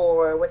marched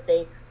for, what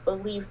they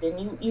believed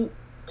in, you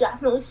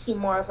definitely see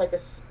more of like a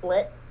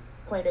split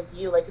point of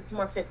view. Like it's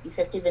more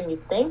 50-50 than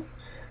you think.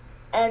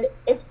 And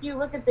if you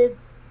look at the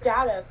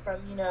data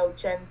from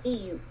Gen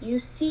Z, you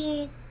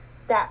see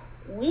that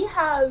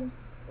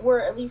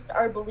where at least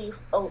our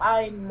beliefs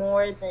align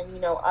more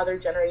than other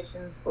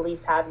generations'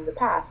 beliefs have in the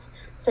past.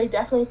 So I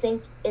definitely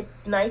think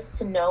it's nice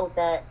to know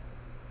that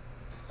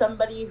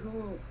somebody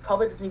who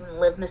probably doesn't even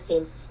live in the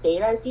same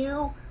state as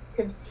you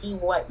can see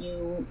what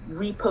you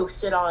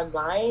reposted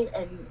online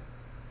and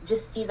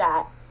just see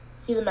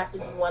the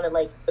message and want to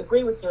like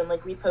agree with you and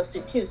like repost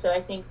it too. So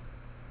I think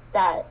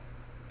that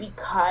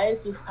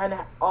because we've kind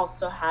of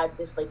also had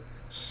this like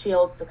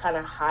shield to kind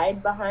of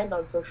hide behind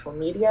on social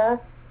media,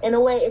 in a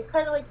way it's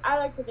kind of like, I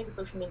like to think of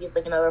social media as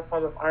like another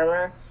form of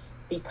armor,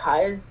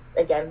 because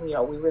again we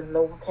were in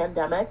the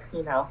pandemic,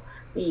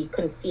 we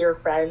couldn't see our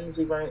friends,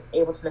 we weren't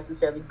able to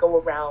necessarily go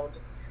around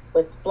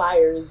with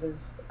flyers in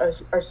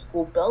our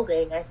school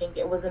building. I think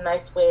it was a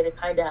nice way to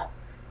kind of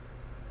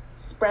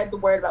spread the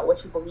word about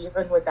what you believe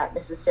in without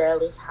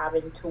necessarily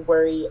having to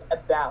worry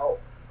about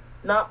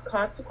not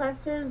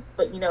consequences,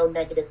 but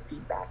negative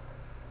feedback.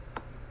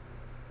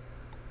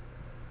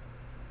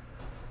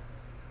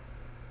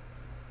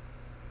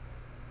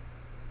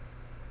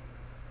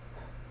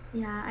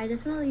 Yeah, I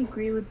definitely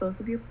agree with both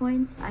of your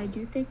points. I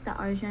do think that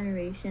our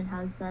generation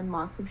has done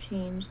lots of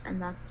change,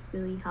 and that's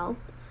really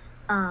helped.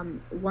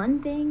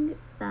 One thing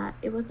that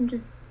it wasn't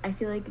just, I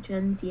feel like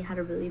Gen Z had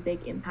a really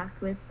big impact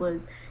with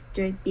was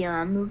during the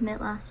BLM movement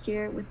last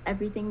year. With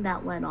everything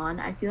that went on,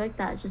 I feel like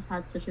that just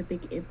had such a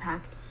big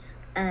impact.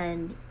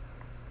 And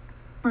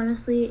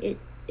honestly,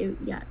 it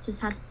just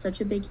had such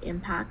a big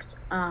impact.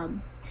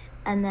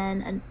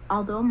 And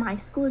although my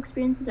school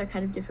experiences are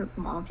kind of different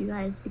from all of you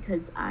guys,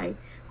 because I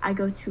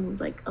go to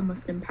like a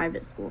Muslim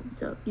private school,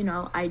 so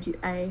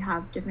I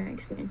have different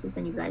experiences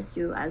than you guys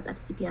do as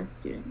FCPS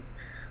students.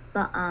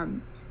 But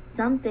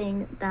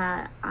something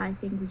that I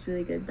think was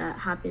really good that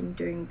happened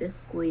during this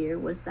school year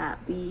was that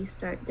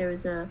there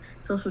was a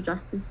social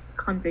justice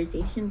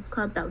conversations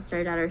club that was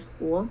started at our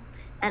school,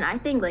 and I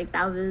think like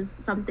that was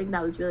something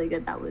that was really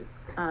good that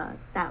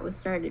was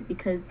started,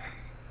 because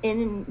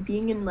in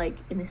being in like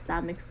an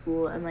Islamic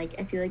school, and like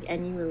I feel like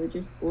any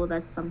religious school,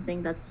 that's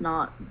something that's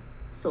not,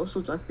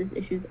 social justice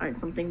issues aren't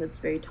something that's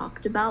very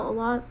talked about a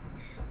lot.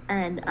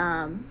 And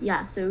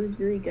so it was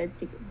really good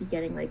to be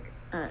getting like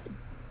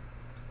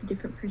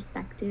different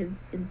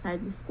perspectives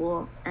inside the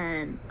school.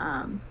 And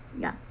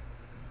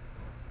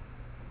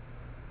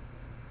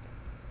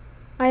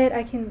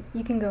Ayat,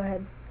 you can go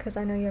ahead because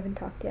I know you haven't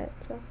talked yet.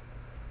 So.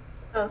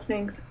 Oh,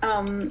 thanks.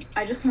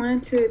 I just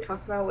wanted to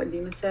talk about what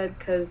Deema said,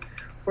 because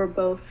we're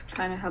both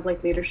trying to have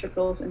like leadership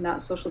roles in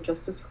that social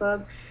justice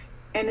club,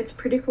 and it's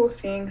pretty cool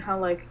seeing how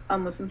like a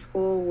Muslim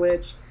school,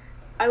 which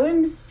I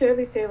wouldn't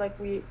necessarily say like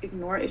we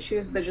ignore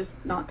issues, but just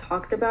not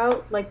talked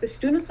about. Like the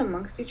students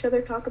amongst each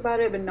other talk about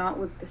it, but not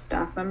with the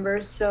staff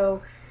members.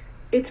 So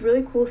it's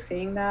really cool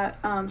seeing that.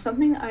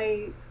 Something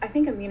I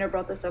think Amina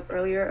brought this up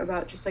earlier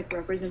about just like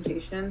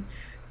representation.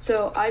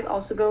 So I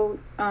also go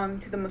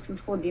to the Muslim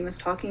school Deema's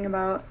talking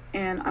about,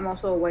 and I'm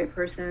also a white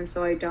person,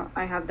 so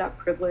I have that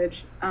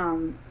privilege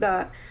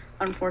that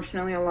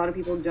unfortunately a lot of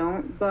people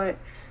don't. But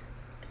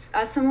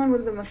as someone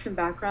with a Muslim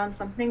background,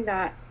 something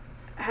that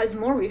has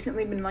more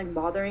recently been like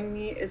bothering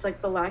me is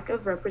like the lack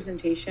of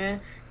representation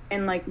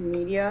in like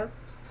media.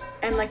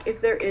 And like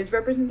if there is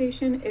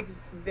representation, it's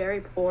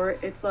very poor.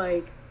 It's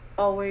like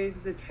always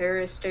the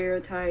terrorist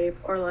stereotype,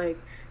 or like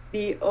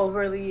the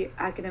overly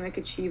academic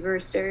achiever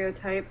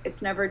stereotype.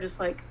 It's never just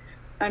like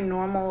a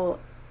normal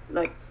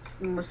like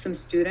Muslim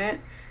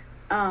student.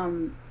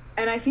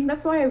 And I think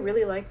that's why I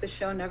really like the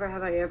show Never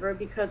Have I Ever,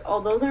 because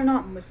although they're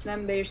not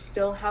Muslim, they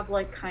still have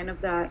like kind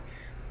of that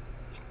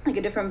like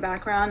a different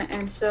background.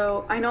 And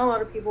so I know a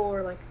lot of people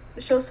were like,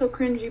 the show's so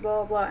cringy,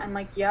 blah blah blah. And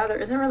like, yeah, there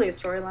isn't really a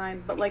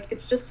storyline, but like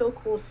it's just so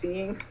cool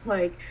seeing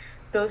like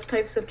those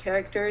types of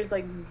characters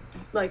like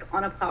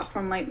on a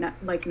platform like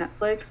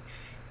Netflix.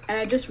 And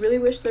I just really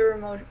wish there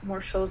were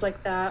more shows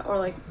like that, or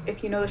like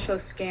if you know the show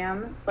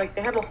Scam, like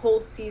they have a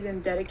whole season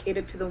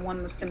dedicated to the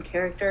one Muslim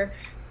character,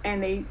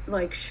 and they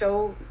like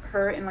show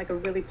her in like a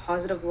really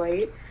positive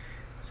light.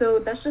 So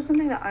that's just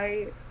something that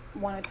I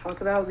want to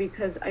talk about,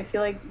 because I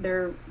feel like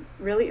there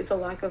really is a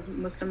lack of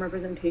Muslim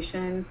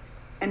representation,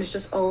 and it's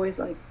just always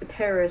like the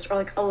terrorist or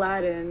like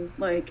Aladdin,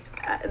 like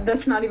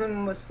that's not even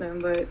Muslim,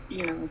 but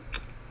you know.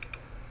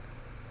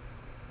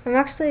 I'm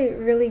actually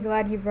really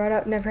glad you brought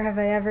up Never Have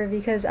I Ever,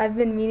 because I've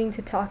been meaning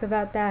to talk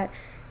about that.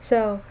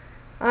 So,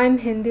 I'm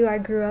Hindu, I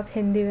grew up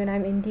Hindu, and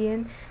I'm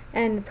Indian.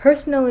 And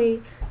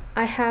personally,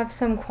 I have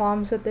some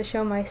qualms with the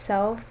show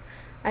myself.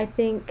 I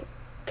think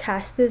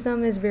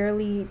casteism is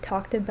rarely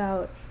talked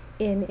about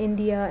in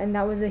India, and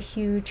that was a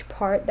huge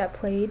part that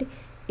played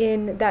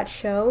in that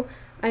show.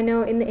 I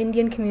know in the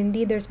Indian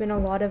community there's been a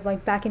lot of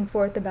like back and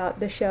forth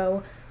about the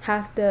show.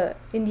 Half the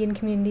Indian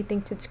community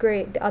thinks it's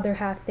great, the other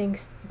half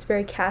thinks it's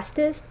very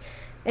casteist.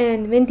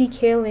 And Mindy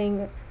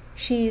Kaling,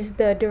 she's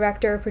the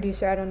director or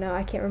producer, I don't know,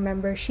 I can't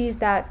remember. She's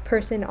that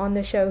person on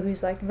the show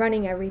who's like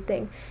running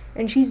everything.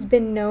 And she's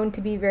been known to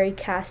be very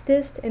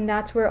casteist, and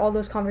that's where all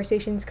those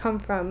conversations come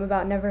from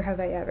about Never Have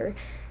I Ever.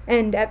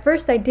 And at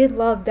first I did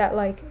love that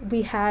like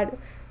we had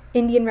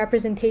Indian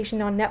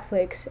representation on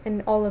Netflix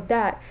and all of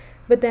that.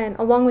 But then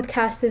along with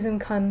casteism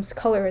comes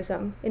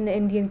colorism in the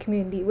Indian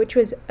community, which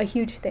was a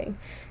huge thing.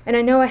 And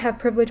I know I have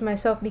privilege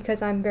myself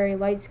because I'm very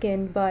light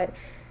skinned, but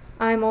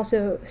I'm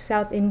also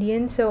South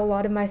Indian, so a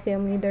lot of my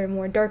family, they're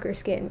more darker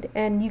skinned.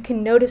 And you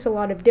can notice a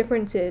lot of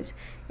differences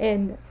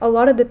in a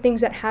lot of the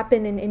things that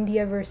happen in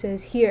India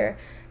versus here.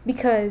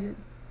 Because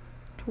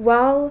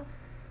while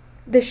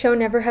the show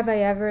Never Have I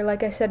Ever,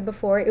 like I said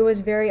before, it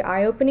was very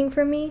eye-opening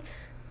for me,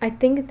 I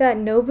think that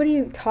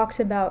nobody talks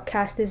about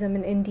casteism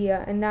in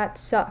India, and that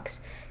sucks.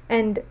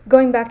 And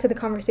going back to the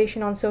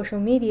conversation on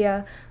social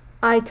media,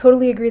 I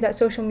totally agree that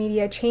social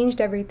media changed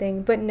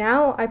everything, but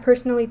now I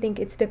personally think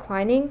it's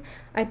declining.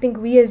 I think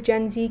we as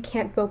Gen Z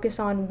can't focus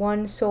on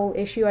one sole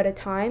issue at a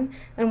time,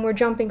 and we're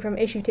jumping from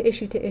issue to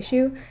issue to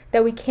issue,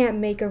 that we can't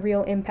make a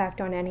real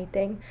impact on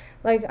anything.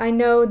 Like, I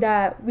know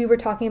that we were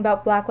talking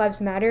about Black Lives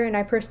Matter, and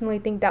I personally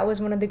think that was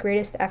one of the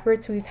greatest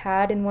efforts we've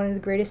had and one of the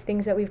greatest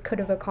things that we could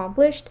have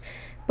accomplished.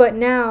 But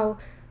now,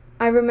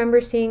 I remember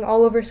seeing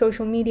all over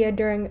social media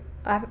during,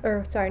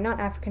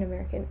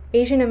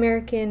 Asian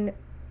American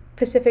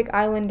Pacific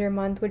Islander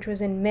month, which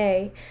was in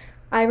May.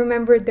 I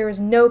remembered there was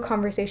no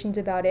conversations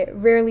about it,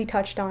 rarely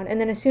touched on.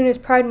 And then as soon as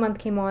Pride Month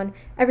came on,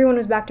 everyone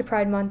was back to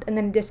Pride Month, and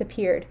then it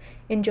disappeared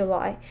in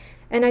July.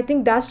 And I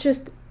think that's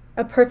just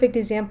a perfect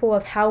example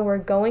of how we're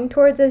going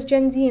towards as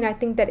Gen Z. And I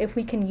think that if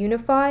we can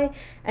unify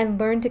and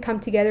learn to come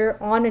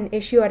together on an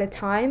issue at a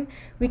time,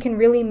 we can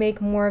really make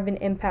more of an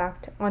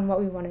impact on what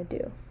we want to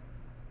do.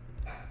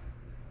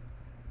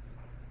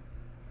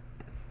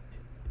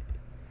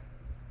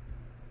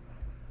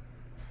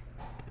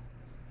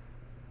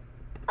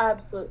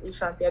 Absolutely,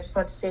 Shanthi. I just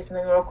want to say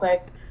something real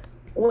quick.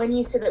 When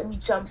you said that we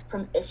jump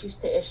from issues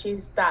to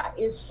issues, that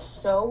is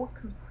so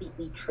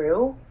completely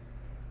true.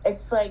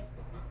 It's like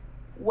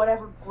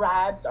whatever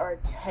grabs our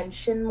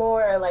attention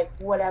more, or like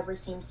whatever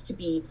seems to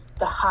be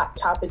the hot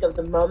topic of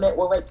the moment,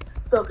 we'll like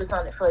focus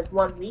on it for like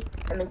 1 week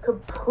and then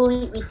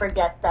completely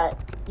forget that,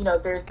 you know,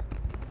 there's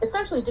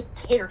essentially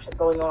dictatorship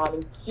going on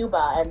in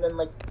Cuba, and then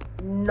like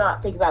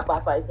not think about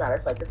Black Lives Matter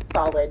for like a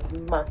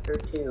solid month or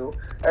two,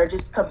 or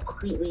just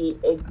completely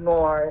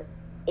ignore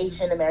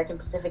Asian American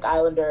Pacific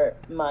Islander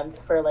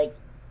month for like,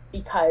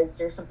 because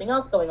there's something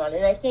else going on.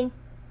 And I think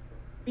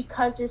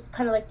because there's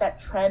kind of like that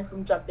trend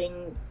from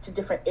jumping to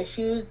different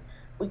issues,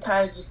 we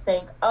kind of just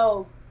think,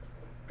 oh,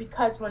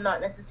 because we're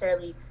not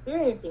necessarily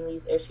experiencing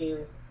these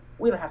issues,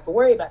 we don't have to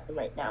worry about them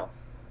right now.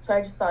 So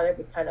I just thought I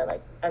would kind of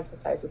like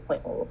emphasize your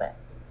point a little bit.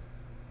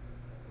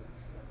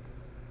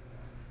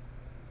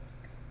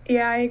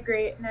 Yeah, I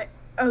agree.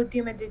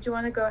 Deema, did you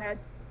want to go ahead?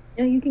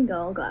 No, you can go.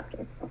 I'll go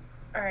after.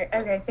 All right.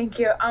 Okay. Thank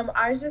you.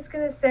 I was just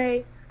gonna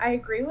say I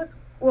agree with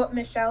what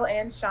Michele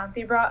and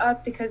Shanthi brought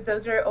up, because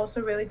those are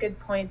also really good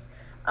points.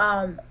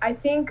 I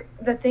think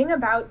the thing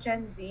about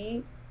Gen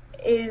Z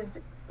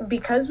is,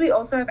 because we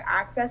also have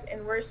access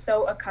and we're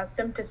so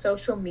accustomed to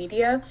social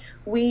media,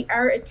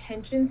 our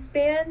attention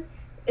span,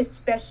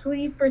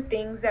 especially for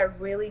things that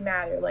really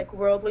matter, like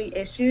worldly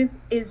issues,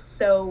 is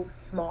so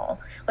small.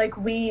 Like,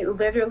 we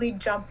literally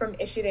jump from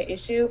issue to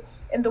issue.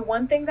 And the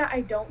one thing that I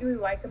don't really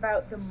like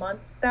about the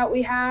months that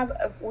we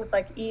have, with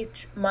like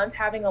each month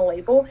having a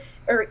label,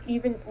 or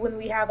even when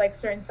we have like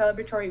certain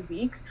celebratory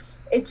weeks,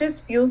 it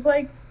just feels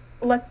like,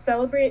 let's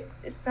celebrate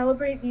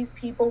these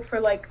people for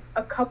like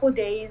a couple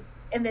days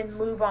and then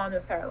move on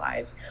with our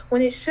lives,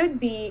 when it should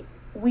be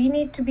we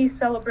need to be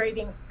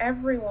celebrating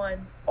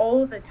everyone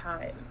all the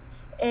time.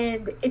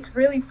 And it's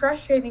really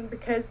frustrating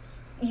because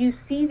you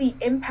see the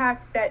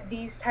impact that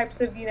these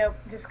types of,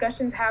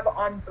 discussions have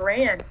on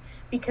brands.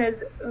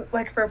 Because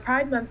like for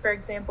Pride Month, for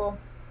example,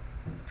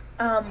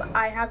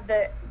 I have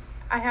the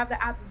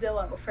app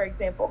Zillow, for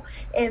example,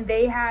 and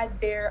they had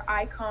their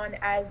icon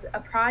as a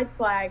pride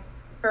flag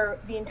for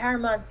the entire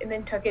month and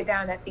then took it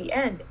down at the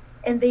end.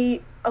 And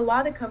a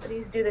lot of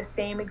companies do the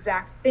same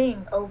exact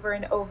thing over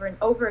and over and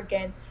over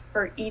again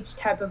for each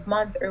type of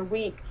month or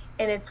week.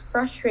 And it's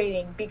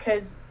frustrating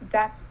because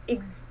that's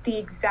the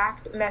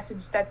exact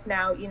message that's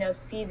now,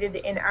 seeded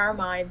in our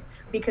minds,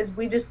 because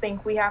we just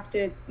think we have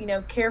to,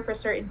 care for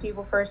certain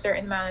people for a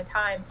certain amount of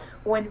time,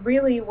 when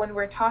really, when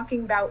we're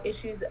talking about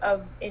issues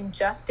of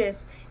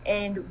injustice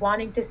and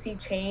wanting to see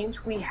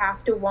change, we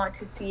have to want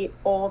to see it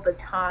all the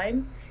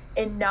time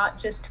and not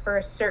just for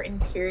a certain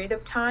period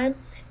of time.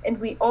 And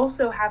we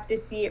also have to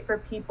see it for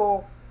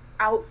people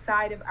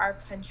outside of our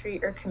country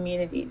or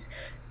communities.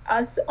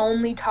 Us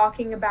only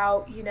talking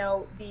about,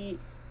 the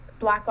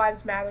Black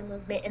Lives Matter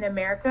movement in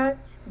America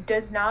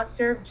does not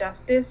serve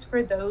justice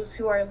for those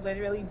who are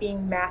literally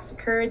being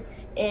massacred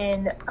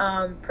in,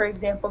 for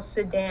example,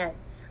 Sudan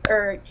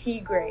or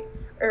Tigray,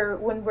 or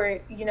when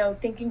we're,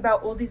 thinking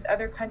about all these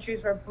other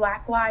countries where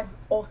Black lives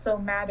also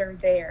matter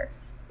there.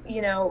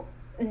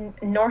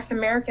 North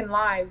American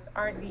lives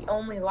aren't the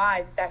only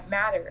lives that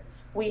matter.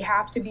 We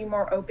have to be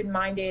more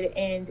open-minded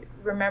and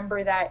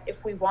remember that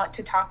if we want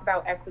to talk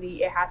about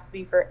equity, it has to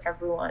be for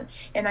everyone.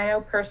 And I know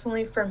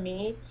personally for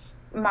me,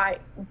 my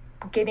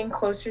getting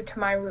closer to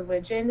my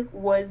religion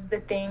was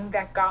the thing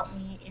that got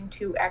me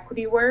into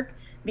equity work,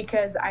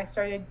 because I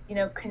started,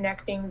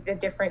 connecting the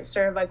different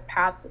sort of like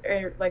paths,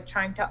 or like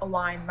trying to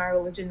align my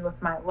religion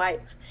with my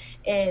life.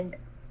 And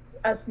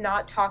us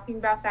not talking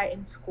about that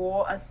in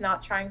school, us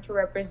not trying to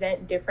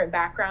represent different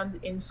backgrounds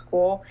in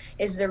school,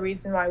 is the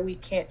reason why we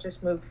can't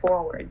just move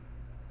forward.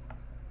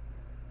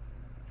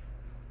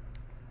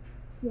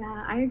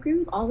 Yeah, I agree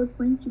with all the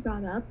points you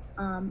brought up.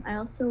 I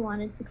also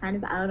wanted to kind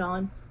of add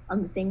on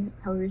the thing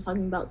how we were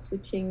talking about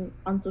switching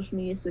on social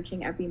media,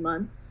 switching every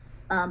month.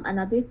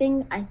 Another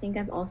thing I think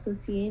I've also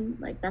seen,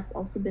 like that's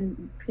also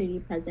been pretty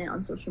present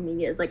on social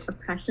media, is like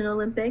oppression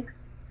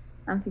Olympics.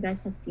 I don't know if you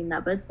guys have seen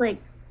that, but it's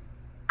like,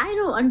 I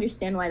don't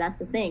understand why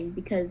that's a thing,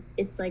 because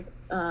it's like,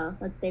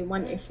 let's say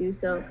one issue.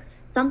 So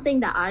something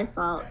that I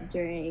saw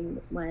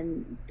during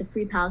when the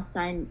Free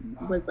Palestine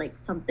was like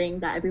something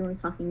that everyone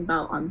was talking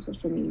about on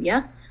social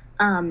media.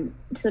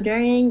 So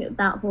during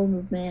that whole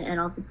movement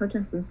and all the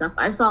protests and stuff,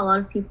 I saw a lot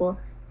of people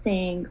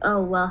saying,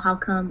 oh, well, how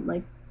come,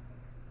 like,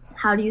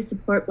 how do you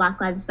support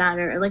Black Lives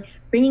Matter? Or like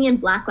bringing in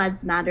Black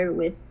Lives Matter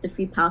with the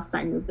Free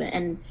Palestine movement,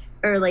 and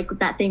or like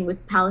that thing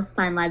with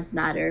Palestine Lives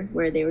Matter,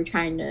 where they were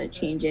trying to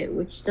change it,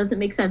 which doesn't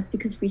make sense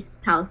because Free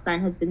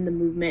Palestine has been the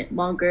movement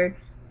longer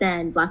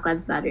than Black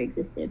Lives Matter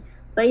existed.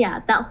 But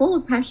yeah, that whole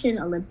oppression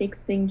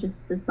Olympics thing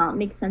just does not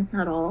make sense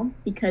at all,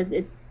 because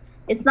it's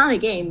not a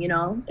game,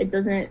 It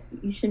doesn't,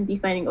 you shouldn't be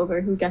fighting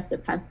over who gets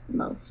oppressed the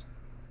most.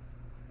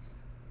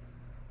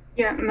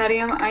 Yeah,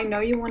 Mariam, I know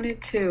you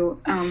wanted to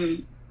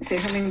say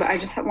something, but I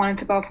just wanted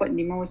to go off what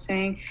Deema was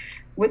saying.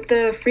 With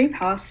the Free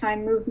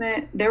Palestine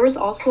movement, there was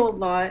also a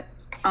lot,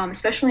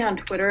 especially on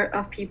Twitter,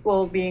 of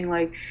people being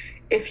like,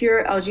 if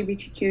you're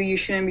LGBTQ, you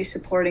shouldn't be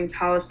supporting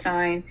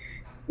Palestine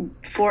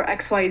for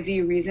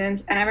XYZ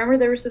reasons. And I remember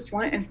there was this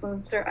one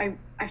influencer,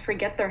 I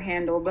forget their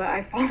handle, but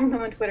I follow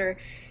them on Twitter.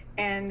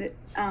 And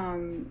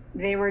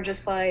they were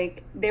just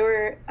like, they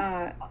were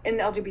in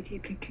the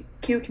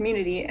LGBTQ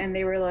community, and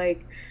they were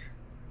like,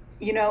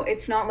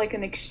 it's not like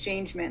an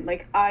exchangement.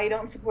 Like, I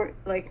don't support,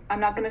 like,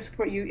 I'm not going to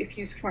support you if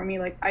you support me.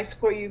 Like, I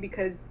support you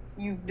because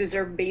you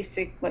deserve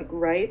basic, like,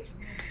 rights.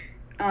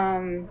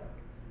 So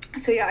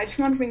yeah, I just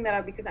want to bring that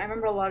up because I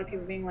remember a lot of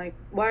people being like,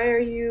 why are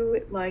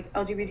you, like,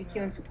 LGBTQ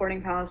and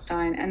supporting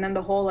Palestine? And then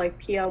the whole, like,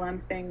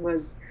 PLM thing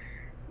was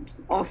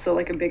also,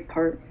 like, a big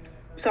part.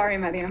 Sorry,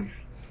 Mariam.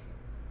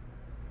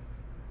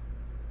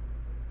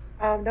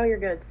 No, you're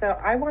good. So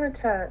I wanted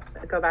to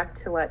go back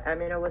to what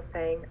Amina was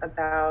saying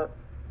about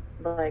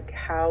like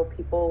how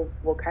people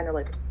will kind of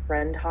like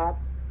trend hop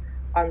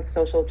on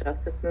social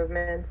justice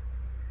movements,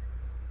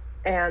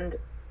 and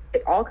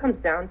it all comes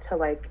down to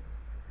like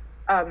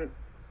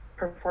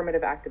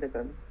performative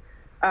activism.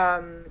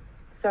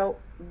 So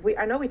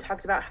I know we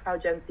talked about how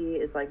Gen Z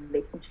is like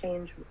making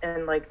change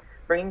and like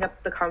bringing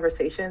up the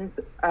conversations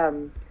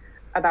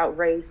about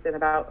race and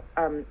about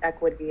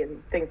equity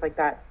and things like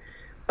that,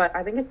 but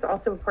I think it's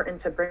also important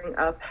to bring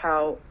up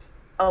how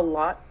a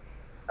lot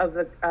of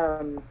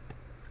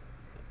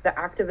the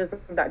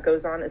activism that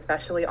goes on,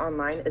 especially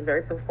online, is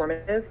very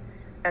performative,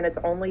 and it's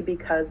only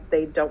because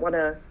they don't want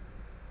to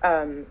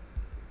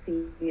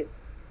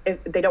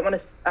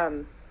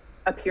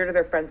appear to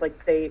their friends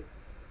like they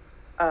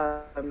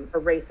are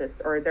racist,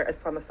 or they're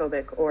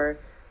Islamophobic, or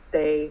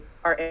they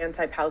are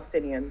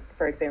anti-Palestinian,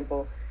 for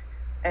example.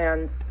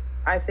 And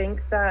I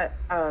think that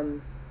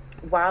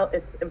while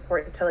it's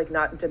important to like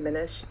not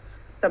diminish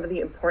some of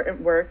the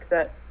important work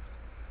that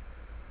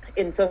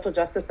in social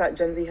justice that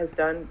Gen Z has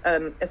done,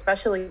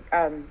 especially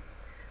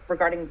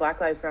regarding Black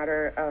Lives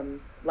Matter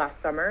last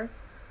summer.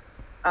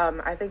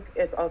 I think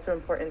it's also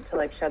important to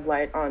like shed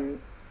light on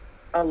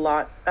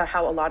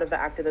how a lot of the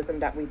activism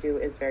that we do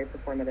is very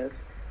performative.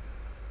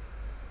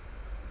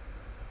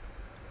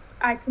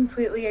 I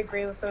completely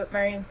agree with what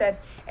Mariam said,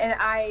 and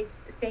I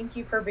thank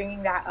you for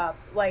bringing that up.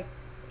 Like,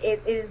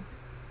 it's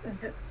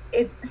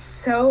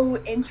so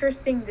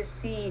interesting to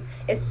see,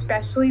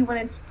 especially when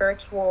it's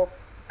virtual,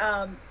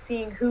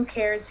 seeing who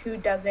cares, who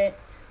doesn't,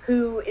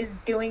 who is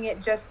doing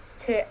it just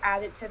to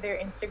add it to their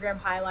Instagram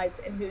highlights,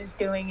 and who's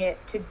doing it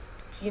to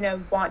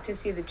want to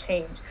see the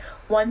change.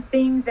 One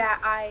thing that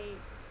I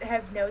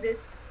have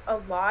noticed a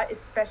lot,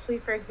 especially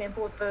for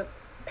example with the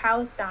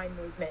Palestine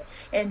movement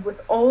and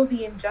with all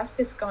the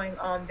injustice going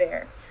on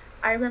there,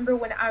 I remember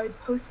when I would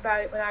post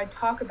about it, when I would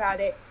talk about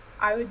it,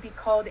 I would be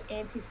called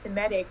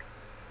anti-Semitic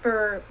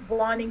for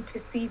wanting to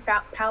see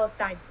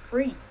Palestine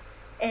free.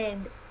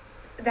 And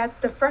that's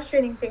the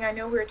frustrating thing. I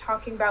know we were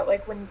talking about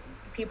like when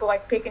people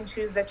like pick and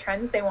choose the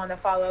trends they want to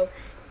follow.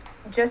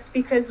 Just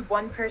because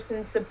one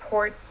person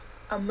supports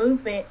a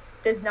movement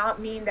does not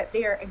mean that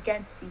they are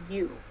against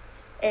you.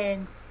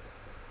 And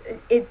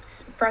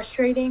it's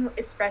frustrating,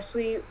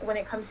 especially when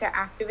it comes to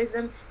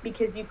activism,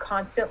 because you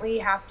constantly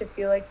have to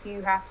feel like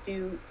you have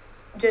to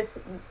just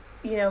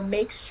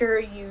make sure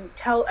you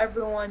tell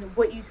everyone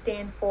what you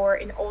stand for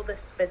in all the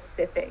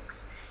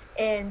specifics,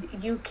 and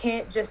you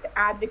can't just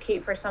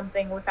advocate for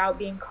something without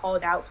being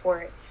called out for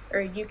it. Or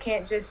you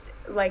can't just,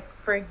 like,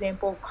 for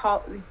example,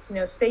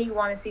 say you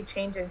want to see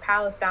change in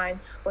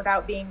Palestine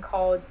without being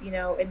called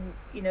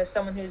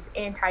someone who's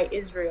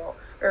anti-Israel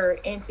or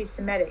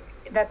anti-Semitic.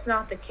 That's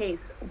not the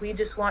case. We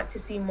just want to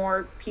see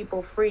more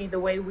people free the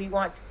way we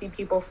want to see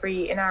people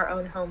free in our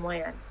own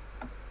homeland.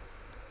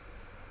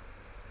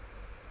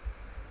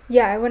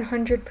 Yeah, I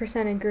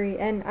 100% agree.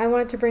 And I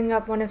wanted to bring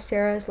up one of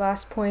Sarah's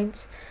last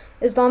points.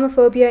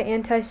 Islamophobia,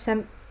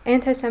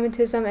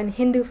 anti-Semitism, and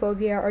Hindu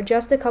phobia are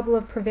just a couple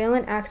of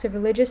prevalent acts of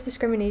religious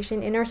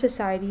discrimination in our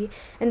society,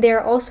 and they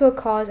are also a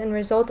cause and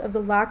result of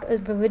the lack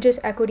of religious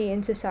equity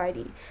in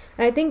society.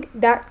 And I think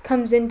that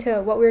comes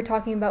into what we were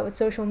talking about with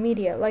social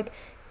media. Like,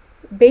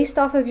 based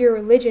off of your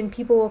religion,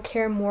 people will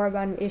care more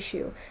about an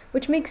issue,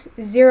 which makes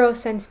zero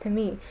sense to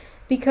me,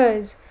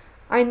 because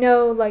I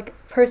know, like,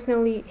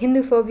 personally,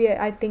 Hindu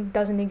phobia, I think,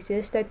 doesn't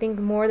exist. I think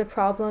more the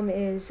problem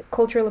is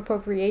cultural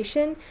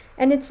appropriation,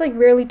 and it's, like,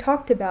 rarely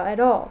talked about at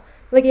all.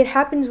 Like, it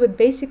happens with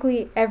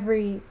basically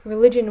every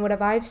religion, what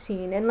I've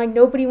seen, and, like,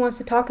 nobody wants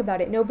to talk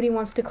about it. Nobody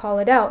wants to call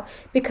it out,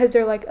 because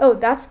they're like, oh,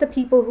 that's the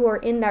people who are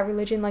in that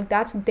religion, like,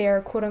 that's their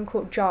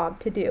quote-unquote job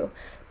to do.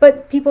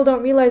 But people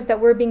don't realize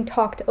that we're being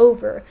talked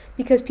over,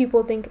 because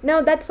people think,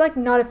 no, that's, like,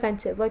 not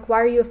offensive. Like,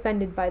 why are you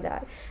offended by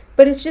that?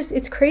 But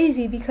it's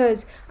crazy,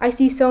 because I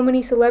see so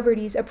many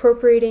celebrities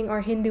appropriating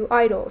our Hindu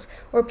idols,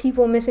 or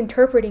people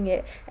misinterpreting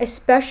it,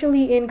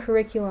 especially in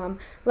curriculum.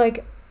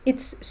 Like,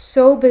 it's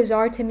so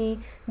bizarre to me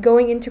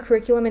going into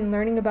curriculum and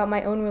learning about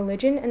my own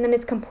religion, and then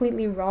it's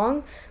completely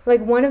wrong.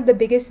 Like, one of the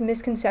biggest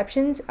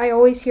misconceptions I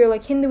always hear,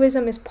 like,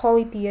 Hinduism is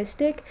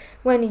polytheistic,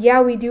 when,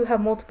 yeah, we do have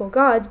multiple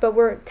gods, but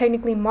we're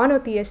technically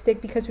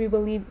monotheistic because we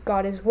believe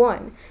God is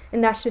one,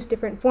 and that's just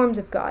different forms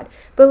of God.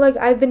 But, like,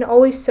 I've been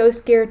always so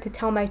scared to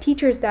tell my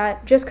teachers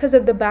that, just because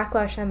of the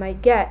backlash I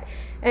might get.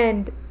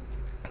 And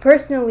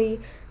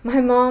personally, my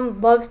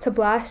mom loves to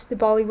blast the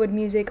Bollywood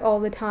music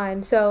all the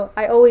time, so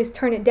I always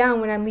turn it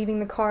down when I'm leaving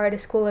the car at a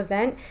school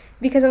event,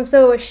 because I'm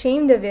so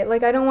ashamed of it.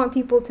 Like, I don't want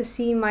people to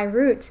see my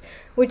roots,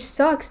 which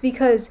sucks,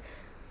 because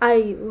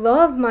I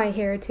love my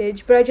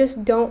heritage, but I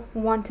just don't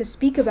want to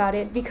speak about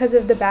it because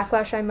of the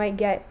backlash I might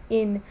get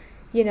in,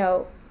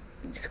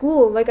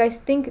 school. Like, I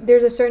think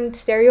there's a certain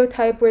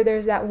stereotype where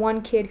there's that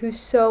one kid who's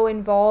so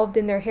involved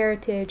in their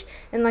heritage,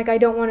 and, like, I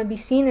don't want to be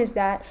seen as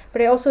that,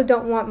 but I also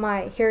don't want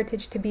my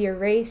heritage to be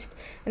erased.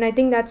 And I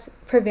think that's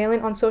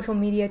prevalent on social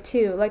media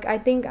too. Like, I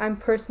think I'm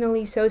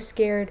personally so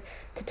scared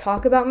to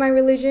talk about my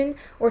religion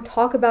or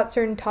talk about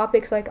certain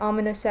topics, like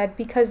Amina said,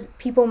 because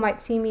people might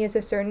see me as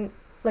a certain,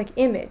 like,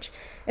 image.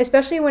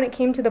 Especially when it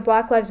came to the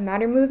Black Lives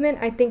Matter movement,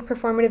 I think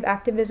performative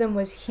activism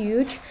was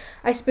huge.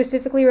 I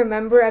specifically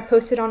remember I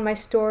posted on my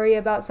story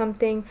about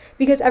something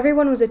because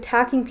everyone was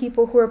attacking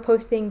people who were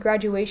posting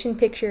graduation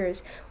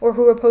pictures or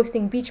who were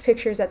posting beach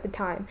pictures at the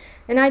time.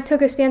 And I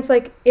took a stance,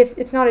 like, if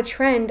it's not a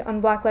trend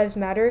on Black Lives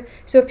Matter,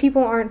 so if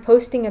people aren't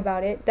posting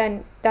about it,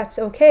 then that's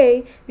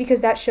okay, because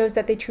that shows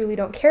that they truly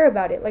don't care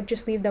about it. Like,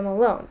 just leave them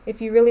alone.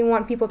 If you really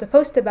want people to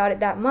post about it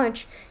that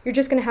much, you're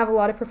just going to have a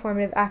lot of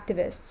performative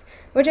activists,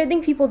 which I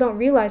think people don't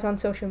realize on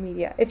social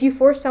media. If you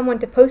force someone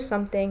to post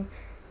something,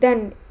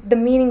 then the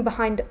meaning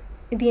behind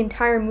the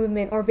entire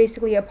movement, or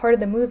basically a part of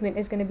the movement,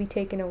 is going to be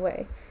taken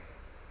away.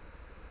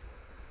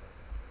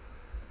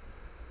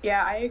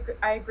 Yeah,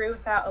 I agree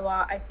with that a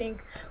lot. I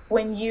think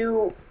when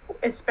you,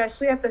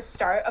 especially at the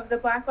start of the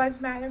Black Lives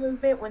Matter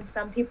movement, when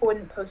some people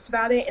wouldn't post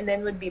about it and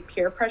then would be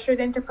peer pressured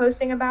into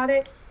posting about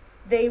it,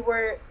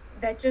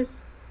 that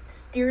just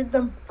steered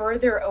them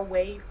further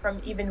away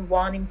from even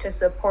wanting to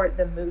support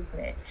the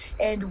movement.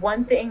 And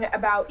one thing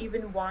about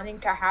even wanting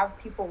to have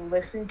people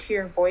listen to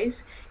your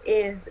voice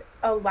is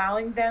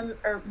allowing them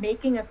or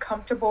making a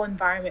comfortable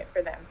environment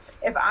for them.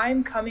 If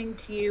I'm coming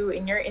to you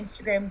in your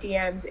Instagram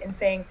DMs and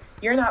saying,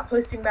 you're not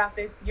posting about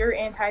this, you're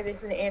anti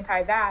this and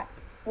anti that,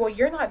 well,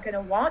 you're not going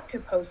to want to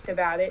post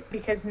about it,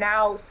 because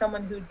now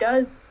someone who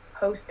does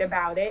post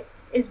about it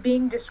is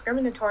being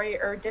discriminatory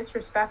or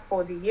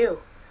disrespectful to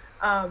you.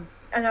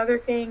 Another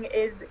thing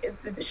is,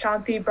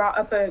 Shanthi brought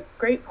up a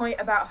great point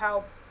about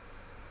how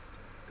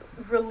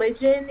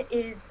religion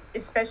is,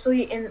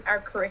 especially in our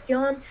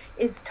curriculum,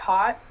 is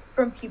taught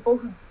from people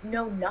who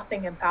know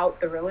nothing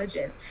about the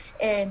religion.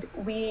 And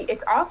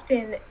it's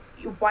often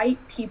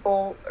white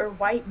people or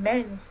white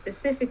men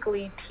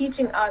specifically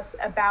teaching us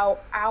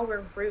about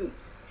our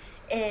roots.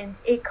 And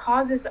it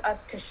causes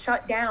us to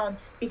shut down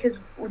because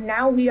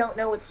now we don't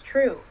know what's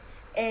true.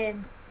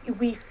 And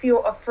we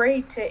feel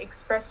afraid to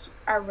express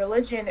our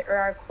religion or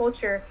our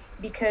culture,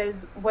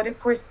 because what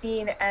if we're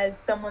seen as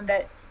someone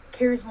that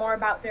cares more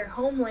about their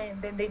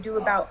homeland than they do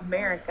about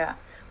America,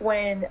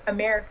 when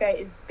America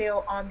is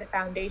built on the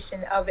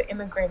foundation of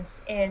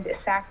immigrants and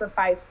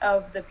sacrifice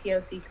of the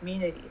POC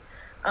community.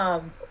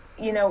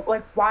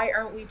 Like, why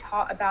aren't we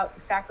taught about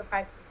the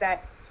sacrifices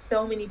that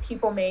so many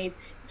people made?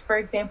 For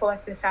example,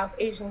 like the South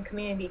Asian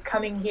community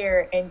coming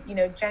here and,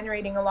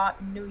 generating a lot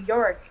in New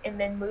York and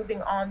then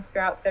moving on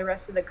throughout the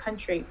rest of the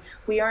country.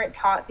 We aren't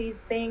taught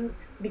these things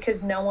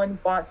because no one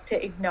wants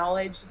to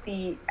acknowledge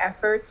the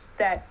efforts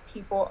that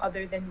people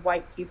other than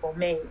white people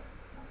made.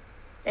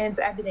 And it's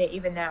evident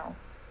even now.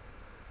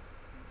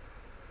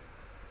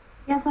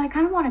 Yeah, so I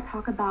kind of want to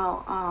talk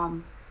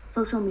about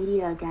social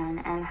media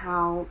again, and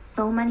how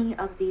so many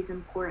of these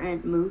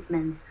important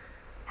movements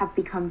have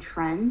become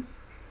trends,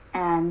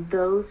 and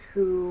those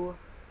who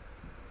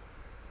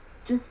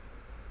just,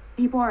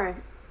 people are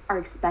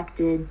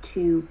expected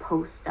to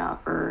post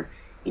stuff or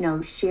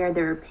share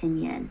their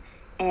opinion.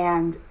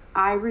 And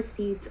I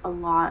received a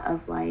lot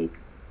of like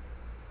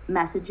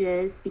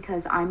messages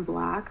because I'm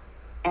Black,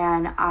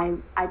 and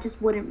I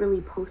just wouldn't really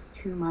post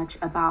too much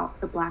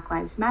about the Black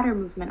Lives Matter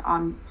movement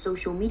on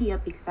social media,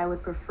 because I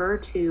would prefer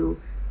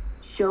to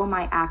show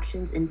my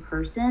actions in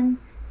person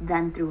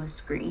than through a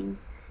screen,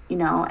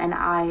 and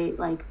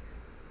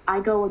I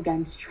go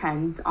against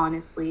trends,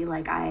 honestly.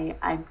 Like I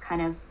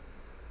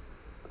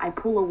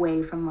pull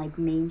away from like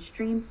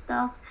mainstream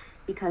stuff,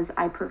 because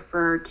I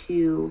prefer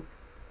to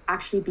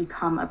actually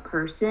become a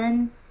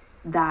person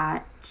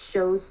that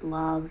shows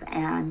love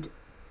and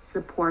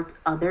supports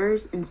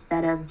others,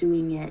 instead of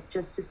doing it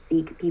just to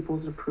seek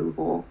people's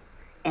approval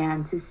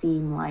and to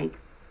seem like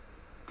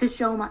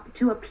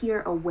to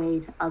appear a way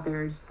to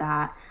others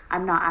that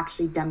I'm not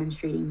actually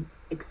demonstrating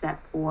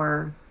except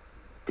for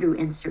through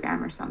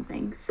Instagram or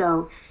something.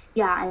 So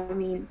yeah, I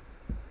mean,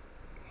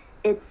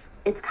 it's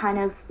kind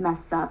of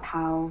messed up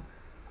how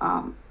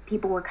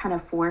people were kind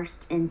of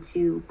forced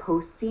into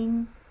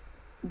posting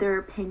their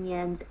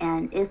opinions,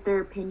 and if their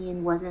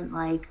opinion was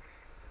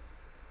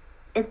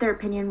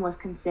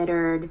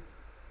considered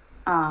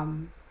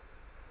oh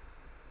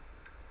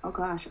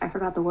gosh, I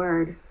forgot the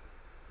word.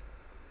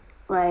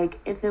 Like,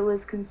 if it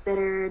was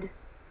considered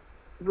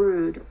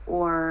rude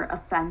or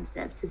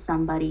offensive to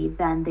somebody,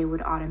 then they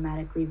would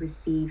automatically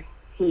receive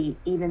hate,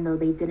 even though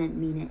they didn't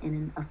mean it in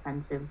an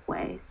offensive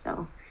way.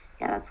 So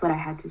yeah, that's what I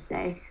had to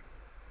say.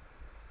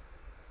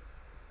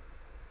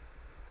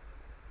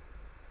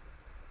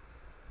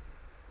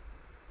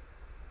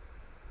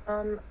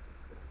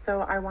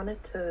 So I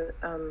wanted to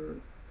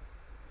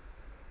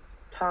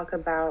talk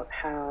about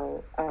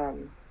how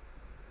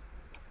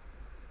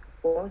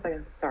what was I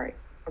gonna say? Sorry.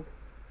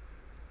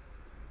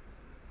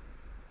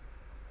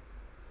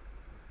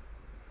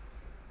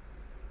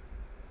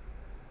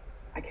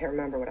 I can't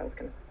remember what I was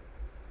gonna say.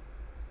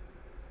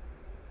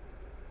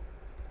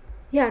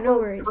 Yeah, no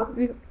worries.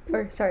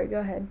 Sorry, go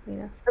ahead,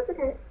 Lina. That's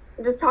okay.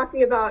 Just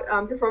talking about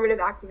performative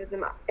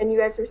activism, and you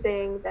guys were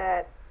saying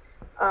that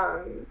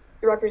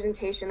the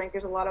representation, like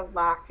there's a lot of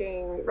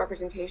lacking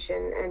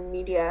representation in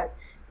media,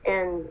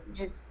 and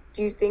just,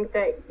 do you think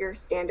that your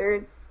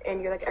standards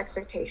and your like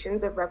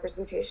expectations of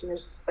representation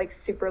is like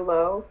super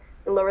low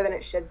and lower than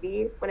it should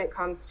be when it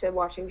comes to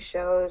watching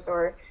shows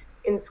or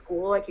in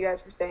school, like you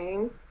guys were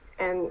saying?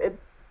 And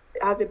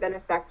has it been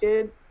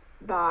affected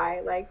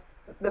by like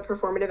the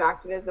performative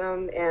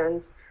activism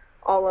and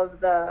all of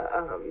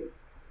the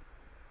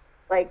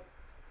like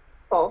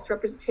false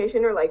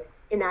representation or like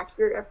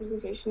inaccurate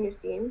representation you've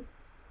seen?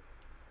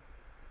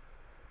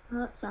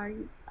 Sorry.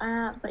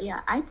 But yeah,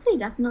 I'd say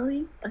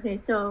definitely. Okay,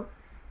 so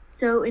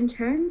in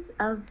terms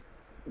of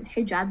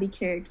hijabi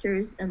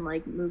characters in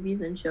like movies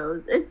and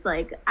shows, it's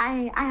like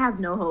I have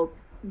no hope.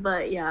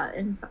 But yeah,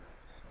 and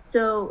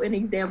so an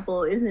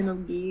example is in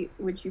Elite,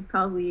 which you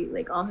probably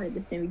like all heard the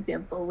same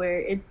example, where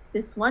it's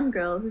this one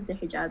girl who's a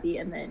hijabi,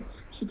 and then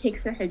she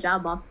takes her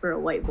hijab off for a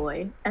white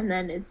boy, and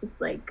then it's just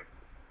like,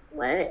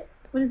 what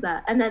is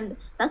that? And then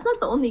that's not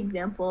the only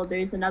example.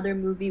 There's another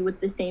movie with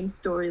the same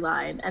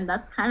storyline, and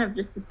that's kind of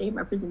just the same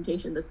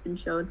representation that's been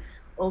shown,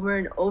 over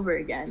and over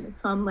again.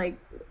 So I'm like,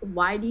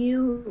 why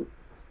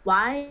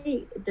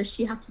does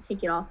she have to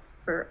take it off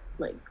for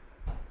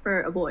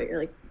a boy or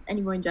like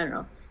any boy in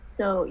general?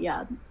 So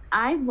yeah,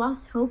 I've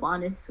lost hope,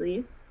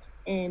 honestly,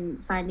 in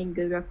finding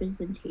good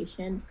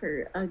representation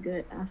for a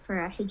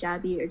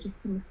hijabi or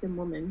just a Muslim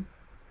woman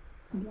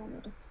in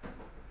general.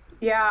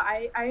 Yeah,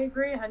 I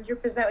agree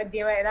 100% with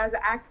Deema, and I was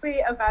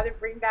actually about to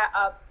bring that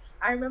up.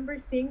 I remember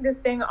seeing this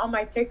thing on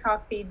my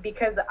TikTok feed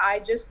because I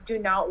just do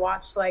not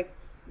watch like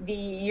the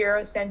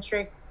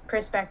Eurocentric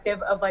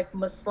perspective of like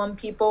Muslim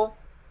people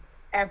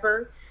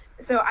ever.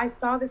 So I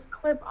saw this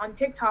clip on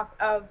TikTok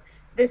of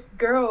this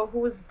girl who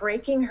was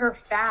breaking her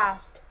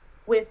fast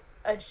with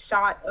a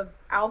shot of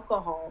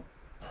alcohol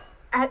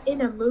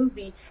in a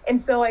movie. And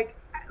so like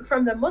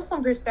from the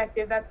Muslim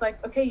perspective, that's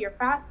like, okay, you're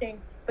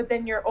fasting, but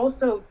then you're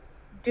also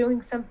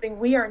doing something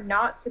we are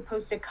not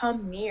supposed to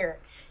come near.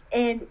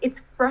 And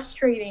it's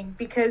frustrating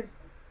because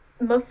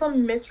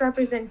Muslim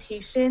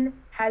misrepresentation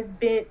has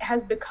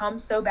become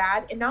so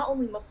bad, and not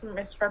only Muslim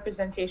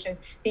misrepresentation,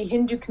 the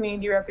Hindu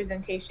community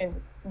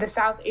representation, the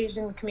South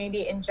Asian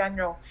community in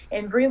general,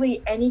 and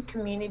really any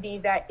community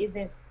that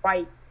isn't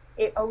white.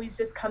 It always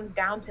just comes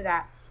down to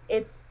that.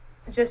 It's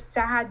just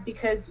sad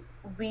because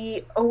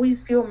we always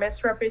feel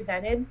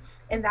misrepresented,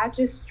 and that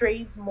just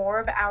strays more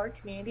of our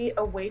community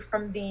away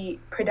from the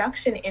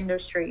production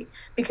industry,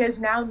 because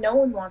now no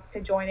one wants to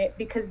join it,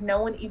 because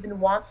no one even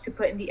wants to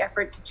put in the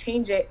effort to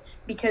change it,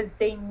 because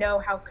they know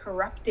how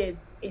corrupted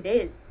it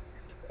is.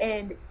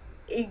 And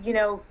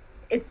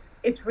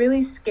it's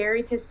really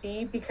scary to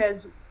see,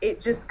 because it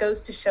just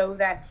goes to show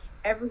that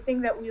everything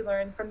that we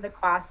learn from the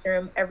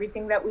classroom,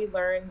 everything that we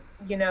learn,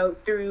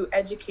 through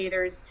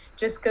educators,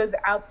 just goes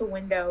out the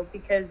window,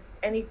 because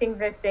anything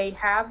that they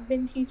have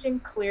been teaching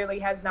clearly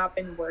has not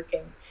been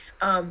working.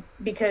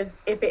 Because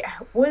if it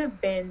would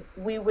have been,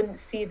 we wouldn't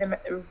see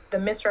the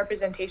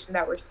misrepresentation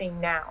that we're seeing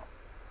now.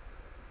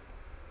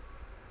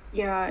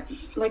 Yeah,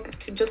 like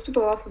to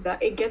go off of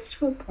that, it gets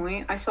to a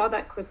point, I saw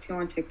that clip too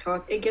on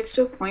TikTok, it gets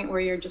to a point where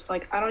you're just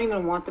like, I don't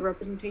even want the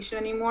representation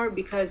anymore,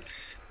 because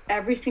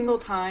every single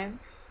time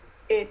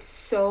it's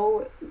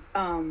so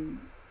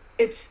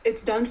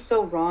it's done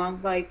so wrong.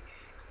 Like,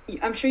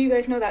 I'm sure you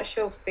guys know that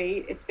show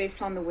Fate. It's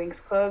based on the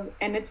Winx Club,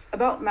 and it's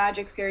about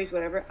magic, fairies,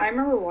 whatever. I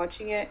remember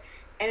watching it,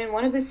 and in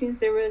one of the scenes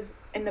there was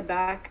in the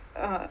back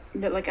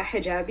like a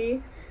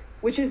hijabi,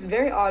 which is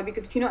very odd,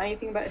 because if you know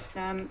anything about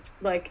Islam,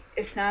 like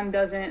Islam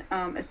doesn't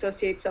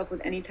associate itself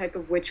with any type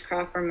of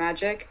witchcraft or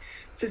magic.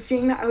 So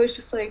seeing that, I was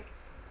just like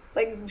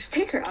just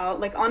take her out.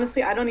 Like,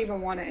 honestly, I don't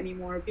even want it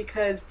anymore,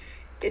 because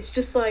it's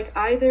just like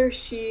either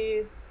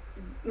she's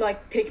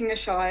like taking a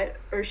shot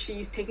or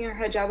she's taking her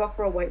hijab off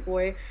for a white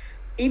boy.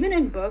 Even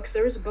in books,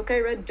 there was a book I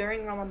read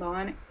during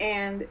Ramadan,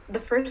 and the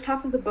first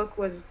half of the book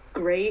was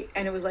great,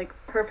 and it was like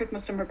perfect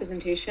Muslim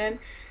representation.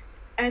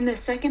 And the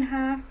second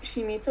half,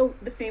 she meets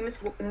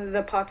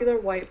the popular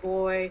white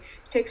boy,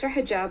 takes her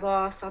hijab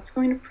off, stops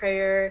going to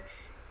prayer.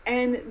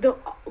 And the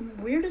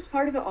weirdest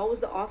part of it all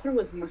was the author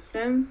was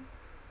Muslim.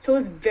 So I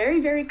was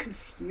very, very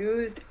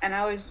confused. And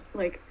I was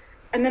like,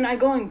 and then I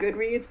go on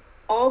Goodreads,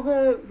 all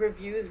the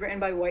reviews written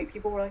by white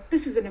people were like,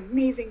 this is an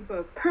amazing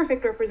book,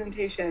 perfect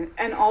representation.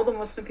 And all the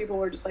Muslim people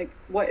were just like,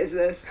 what is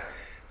this?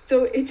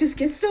 So it just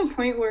gets to a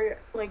point where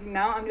like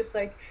now I'm just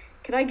like,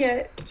 can I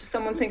get just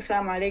someone saying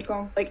salam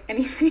alaikum, like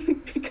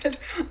anything? Because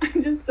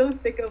I'm just so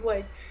sick of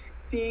like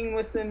seeing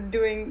Muslims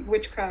doing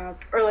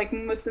witchcraft or like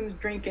Muslims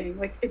drinking.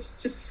 Like,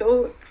 it's just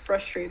so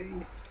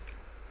frustrating.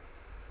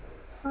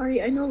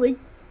 Sorry, I know like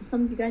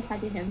some of you guys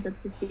had your hands up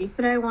to speak,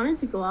 but I wanted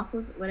to go off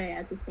of what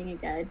Ayat was saying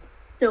again.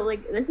 So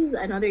like this is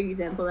another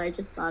example that I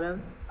just thought of.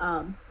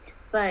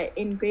 But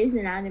in Grey's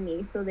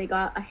Anatomy, so they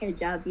got a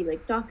hijabi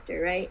like doctor,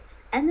 right?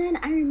 And then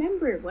I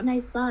remember when I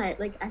saw it,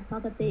 like I saw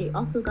that they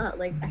also got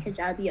like a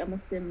hijabi, a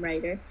Muslim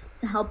writer,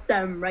 to help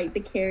them write the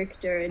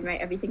character and write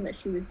everything that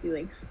she was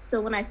doing. So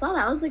when I saw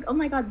that, I was like, oh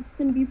my god, this is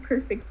gonna be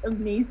perfect,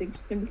 amazing.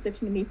 She's gonna be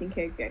such an amazing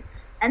character.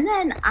 And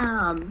then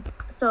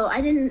so I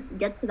didn't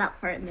get to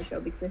that part in the show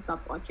because I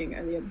stopped watching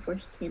earlier before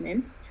she came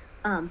in.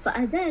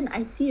 But then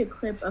I see a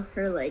clip of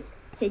her like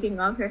taking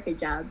off her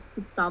hijab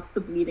to stop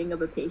the bleeding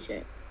of a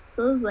patient.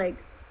 So I was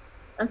like,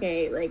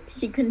 okay, like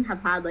she couldn't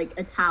have had like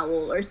a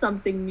towel or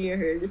something near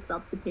her to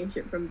stop the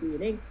patient from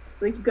bleeding.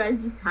 Like, you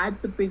guys just had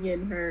to bring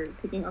in her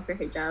taking off her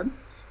hijab.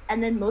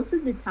 And then most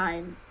of the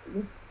time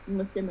with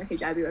Muslim or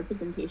hijabi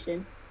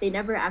representation, they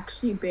never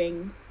actually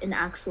bring an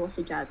actual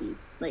hijabi.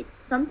 Like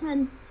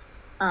sometimes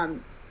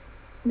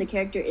the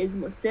character is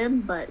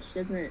Muslim, but she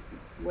doesn't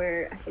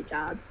wear a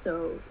hijab.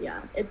 So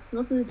yeah, it's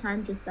most of the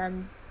time just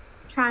them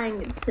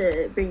trying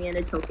to bring in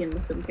a token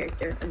Muslim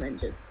character and then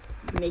just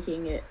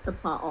making it the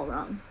plot all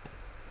wrong.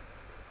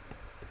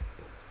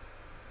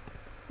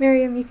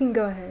 Mariam, you can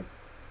go ahead.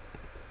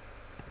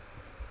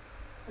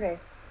 Okay,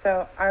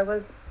 so I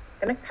was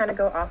gonna kind of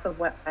go off of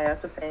what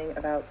Ayat was saying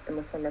about the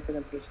Muslim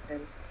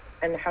representation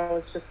and how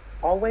it's just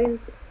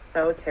always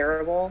so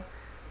terrible.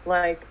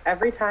 Like,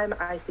 every time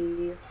I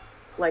see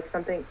like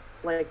something,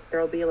 like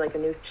there'll be like a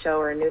new show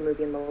or a new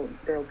movie and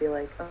there'll be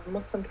like a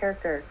Muslim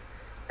character,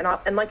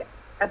 and like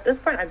at this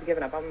point I've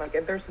given up. I'm like,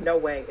 there's no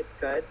way it's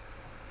good.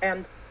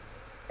 And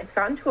it's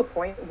gotten to a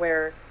point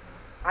where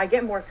I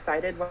get more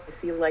excited when I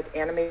see like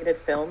animated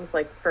films,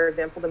 like for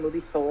example the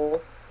movie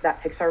Soul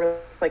that Pixar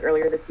released like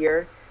earlier this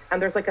year,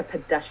 and there's like a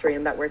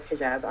pedestrian that wears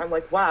hijab. I'm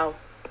like, wow,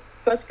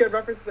 such good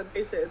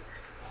representation,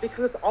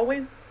 because it's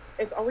always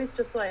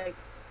just like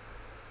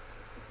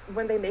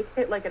when they make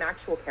it like an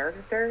actual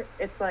character,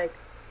 it's like,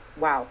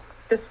 wow,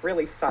 this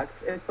really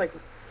sucks. It's like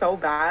so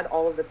bad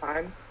all of the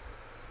time.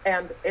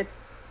 And it's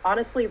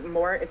honestly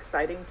more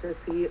exciting to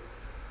see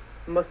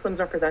Muslims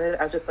represented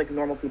as just like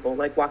normal people,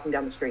 like walking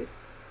down the street.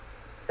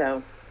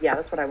 So yeah,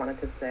 that's what I wanted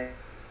to say.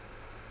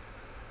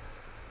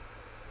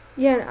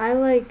 Yeah, and I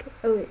like.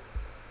 Oh, wait.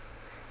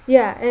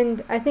 Yeah,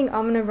 and I think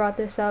Amina brought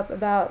this up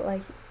about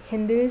like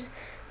Hindus,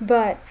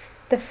 but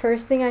the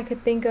first thing I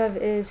could think of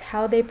is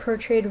how they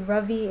portrayed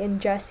Ravi and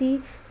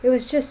Jesse. It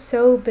was just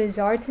so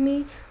bizarre to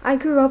me. I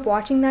grew up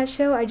watching that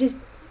show. I just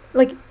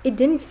like it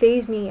didn't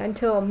faze me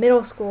until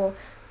middle school,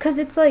 cuz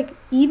it's like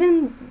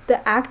even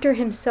the actor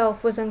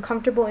himself was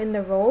uncomfortable in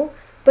the role,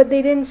 but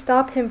they didn't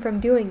stop him from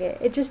doing it.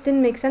 It just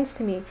didn't make sense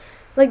to me.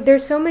 Like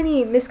there's so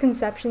many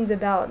misconceptions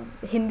about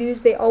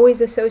Hindus. They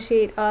always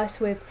associate us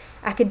with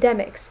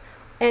academics,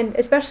 and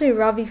especially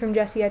Ravi from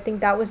Jesse. I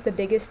think that was the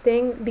biggest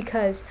thing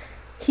because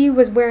he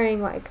was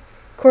wearing like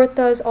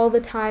kurtas all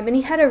the time, and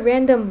he had a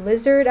random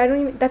lizard. I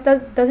don't even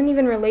doesn't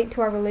even relate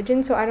to our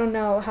religion, so I don't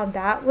know how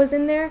that was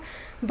in there.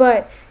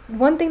 But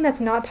one thing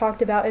that's not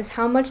talked about is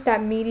how much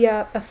that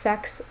media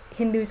affects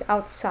Hindus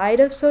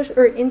outside of social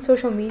or in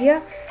social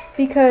media,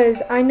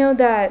 because I know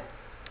that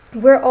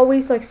we're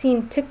always like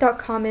seeing TikTok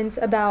comments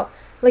about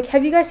like,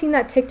 have you guys seen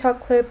that TikTok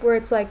clip where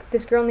it's like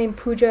this girl named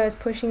Pooja is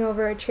pushing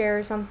over a chair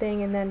or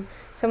something, and then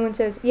someone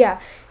says,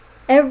 yeah,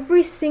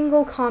 every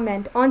single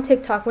comment on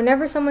TikTok,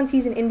 whenever someone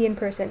sees an Indian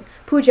person,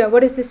 Pooja,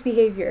 what is this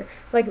behavior?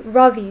 Like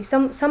Ravi,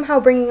 somehow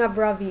bringing up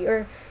Ravi,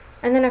 or,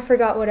 and then I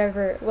forgot what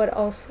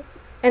else,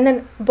 and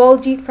then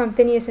Baljit from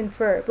Phineas and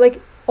Ferb. Like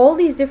all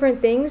these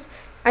different things,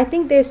 I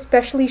think they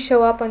especially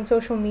show up on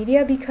social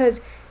media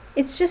because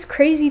it's just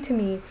crazy to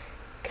me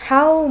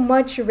how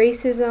much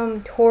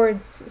racism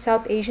towards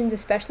South Asians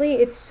especially,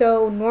 it's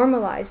so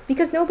normalized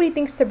because nobody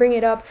thinks to bring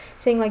it up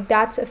saying like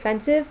that's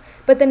offensive,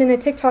 but then in a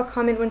TikTok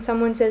comment when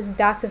someone says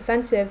that's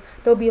offensive,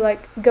 they'll be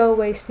like, go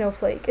away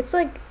snowflake. It's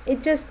like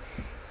it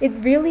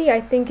really,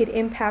 I think it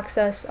impacts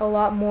us a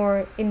lot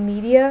more in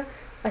media,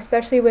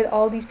 especially with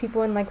all these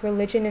people in like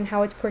religion and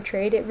how it's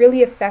portrayed. It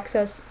really affects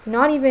us,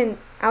 not even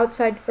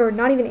outside or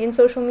not even in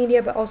social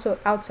media, but also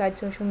outside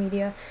social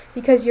media,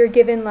 because you're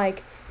given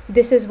like,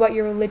 this is what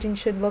your religion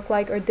should look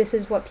like, or this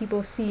is what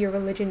people see your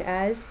religion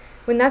as,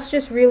 when that's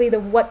just really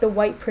what the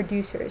white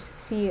producers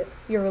see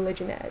your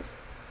religion as.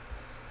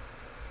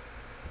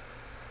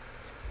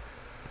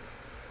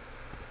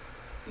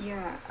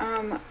 Yeah,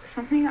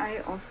 something I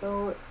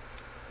also,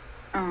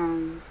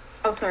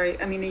 oh,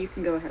 sorry, Amina, you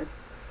can go ahead.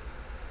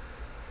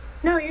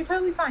 No, you're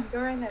totally fine.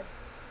 Go right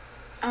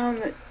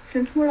ahead.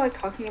 Since we're like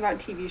talking about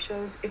TV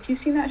shows, if you've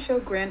seen that show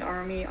Grand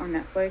Army on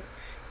Netflix,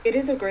 it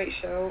is a great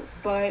show,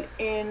 but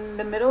in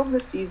the middle of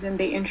the season,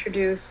 they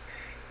introduce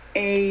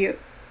a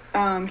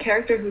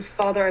character whose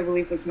father, I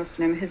believe, was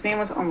Muslim. His name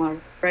was Omar,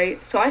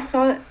 right? So I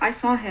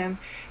saw him,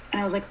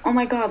 and I was like, oh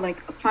my god, like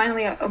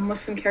finally a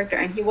Muslim character,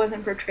 and he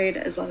wasn't portrayed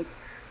as like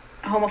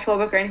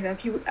homophobic or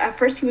anything. Like at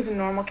first he was a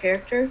normal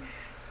character,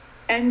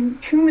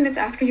 and 2 minutes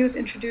after he was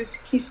introduced,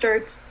 he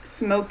starts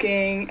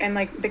smoking, and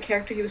like the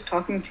character he was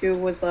talking to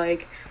was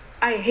like,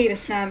 I hate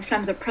Islam,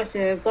 Islam's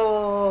oppressive, blah, blah,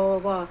 blah, blah,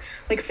 blah.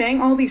 Like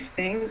saying all these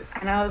things,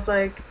 and I was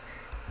like,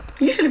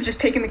 you should have just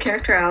taken the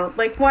character out.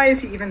 Like, why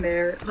is he even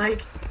there?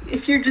 Like,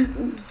 if you're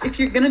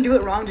gonna do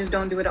it wrong, just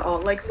don't do it at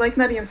all. Like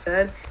Mariam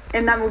said,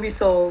 in that movie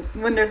Soul,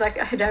 when there's like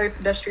a hijabi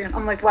pedestrian,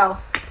 I'm like, wow,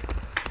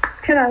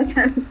 10 out of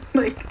 10.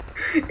 Like,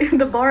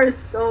 the bar is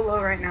so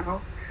low right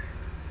now.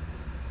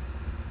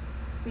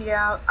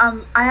 Yeah,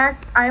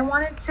 I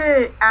wanted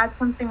to add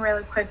something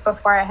really quick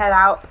before I head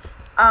out.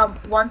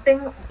 One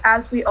thing,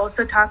 as we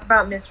also talk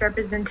about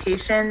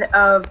misrepresentation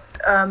of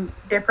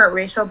different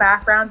racial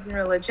backgrounds and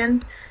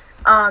religions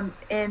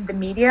in the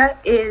media,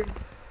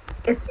 is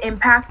its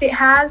impact it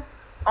has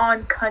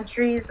on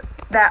countries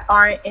that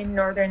aren't in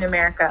Northern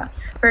America.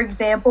 For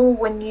example,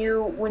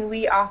 when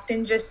we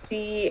often just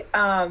see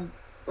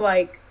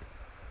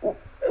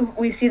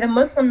we see the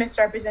Muslim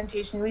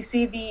misrepresentation, we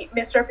see the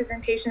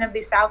misrepresentation of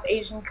the South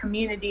Asian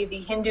community, the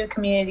Hindu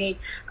community,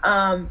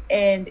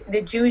 and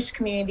the Jewish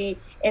community,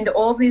 and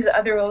all these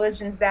other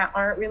religions that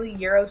aren't really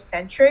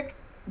Eurocentric.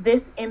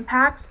 This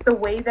impacts the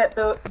way that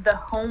the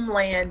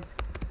homelands,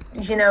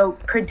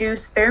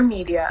 produce their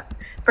media.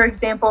 For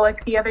example,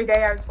 like the other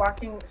day I was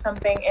watching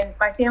something, and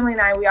my family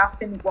and I, we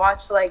often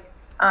watch like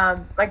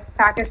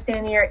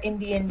Pakistani or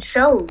Indian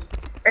shows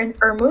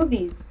or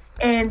movies,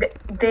 and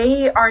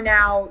they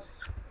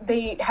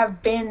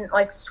have been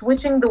like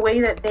switching the way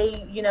that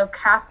they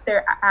cast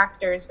their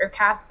actors or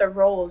cast their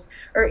roles,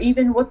 or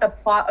even what the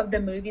plot of the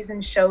movies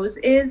and shows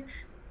is.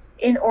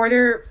 in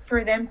order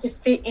for them to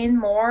fit in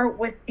more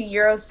with the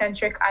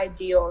Eurocentric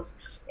ideals.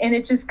 And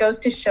it just goes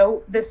to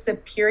show the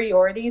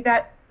superiority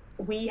that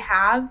we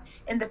have,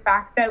 and the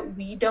fact that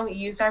we don't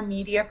use our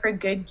media for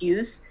good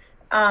use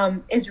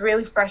is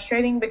really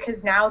frustrating,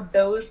 because now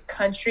those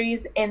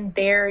countries and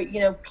their,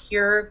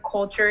 pure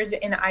cultures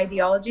and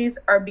ideologies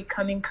are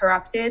becoming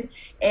corrupted,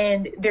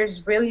 and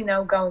there's really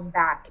no going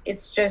back.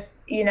 It's just,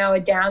 a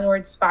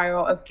downward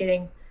spiral of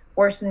getting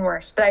worse and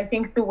worse. But I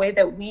think the way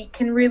that we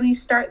can really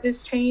start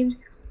this change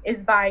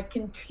is by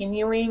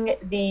continuing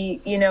the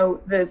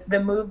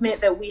movement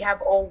that we have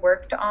all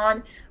worked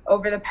on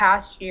over the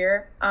past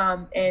year,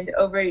 and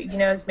over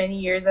as many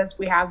years as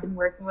we have been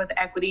working with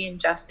equity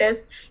and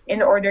justice,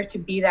 in order to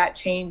be that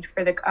change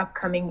for the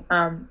upcoming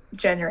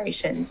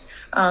generations.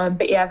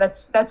 But yeah,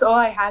 that's all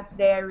I had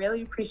today. I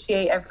really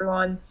appreciate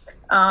everyone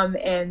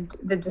and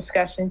the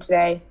discussion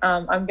today.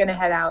 I'm gonna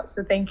head out,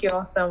 so thank you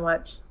all so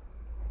much.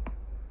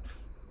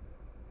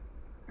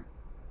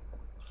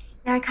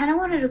 Yeah, I kind of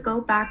wanted to go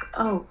back.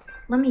 Oh,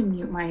 let me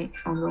mute my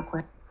phone real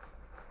quick.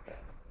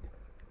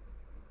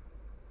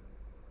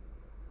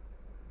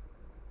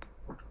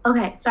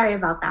 Okay, sorry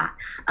about that.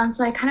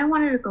 So I kind of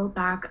wanted to go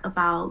back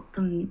about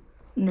the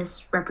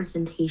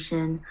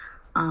misrepresentation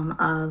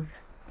of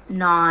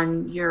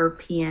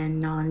non-European,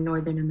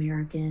 non-Northern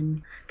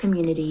American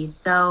communities.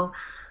 So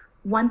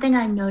one thing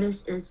I've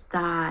noticed is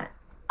that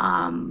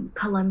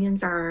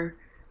Colombians are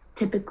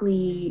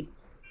typically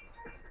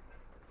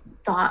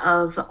thought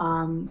of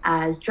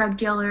as drug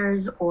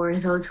dealers or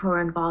those who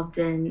are involved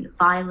in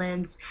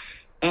violence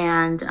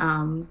and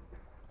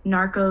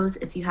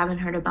Narcos. If you haven't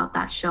heard about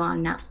that show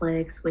on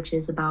Netflix, which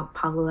is about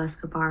Pablo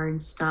Escobar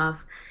and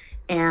stuff.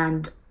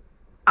 And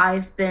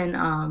I've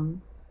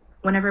been,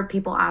 whenever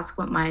people ask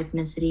what my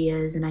ethnicity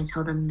is and I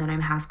tell them that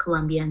I'm half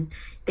Colombian,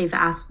 they've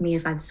asked me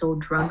if I've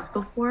sold drugs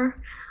before.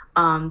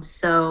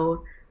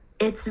 So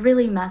it's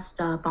really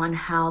messed up on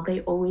how they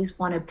always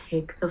want to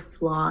pick the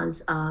flaws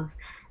of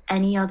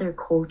any other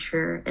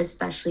culture,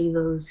 especially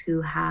those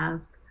who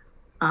have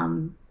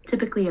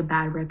typically a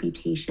bad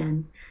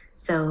reputation.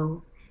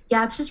 So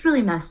yeah, it's just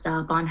really messed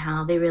up on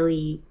how they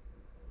really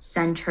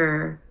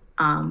center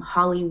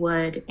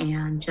Hollywood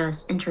and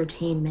just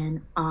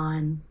entertainment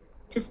on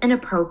just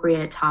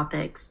inappropriate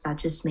topics that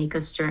just make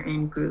a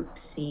certain group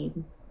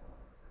seem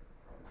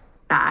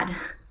bad.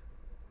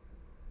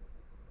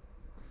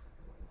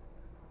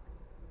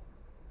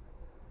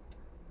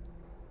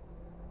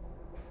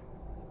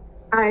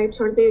 I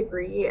totally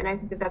agree, and I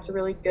think that that's a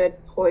really good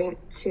point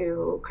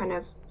to kind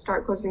of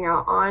start closing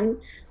out on,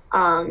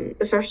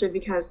 especially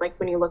because, like,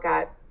 when you look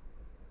at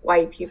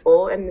white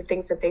people and the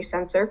things that they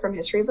censor from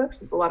history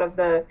books, it's a lot of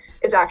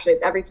it's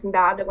everything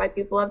bad that white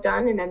people have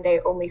done, and then they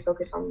only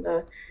focus on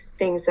the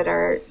things that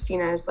are seen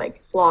as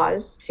like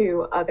flaws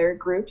to other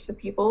groups of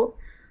people.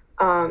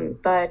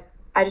 But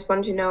I just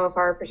wanted to know if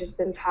our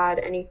participants had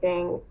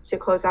anything to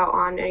close out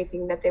on,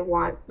 anything that they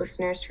want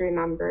listeners to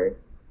remember.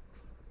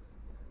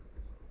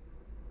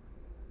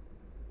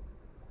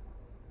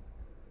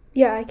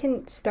 Yeah, I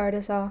can start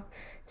us off.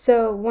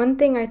 So, one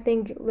thing I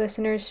think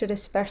listeners should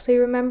especially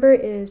remember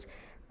is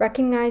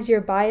recognize your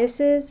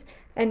biases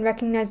and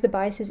recognize the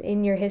biases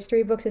in your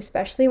history books,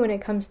 especially when it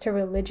comes to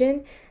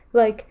religion.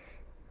 Like,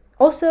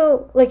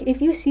 also, like,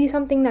 if you see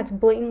something that's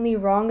blatantly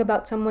wrong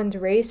about someone's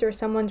race or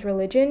someone's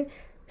religion,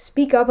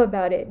 speak up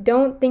about it.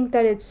 Don't think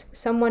that it's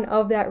someone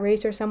of that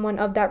race or someone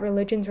of that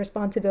religion's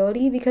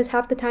responsibility, because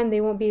half the time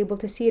they won't be able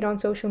to see it on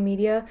social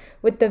media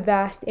with the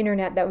vast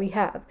internet that we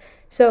have.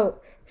 So,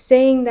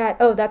 saying that,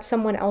 oh, that's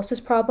someone else's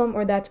problem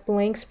or that's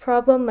blank's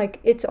problem, like,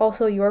 it's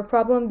also your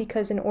problem,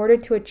 because in order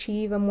to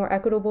achieve a more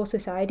equitable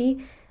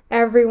society,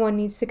 everyone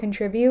needs to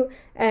contribute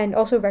and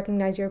also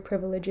recognize your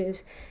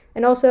privileges.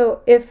 And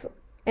also, if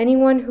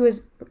anyone who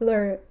is,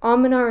 or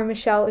Amina or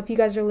Michele, if you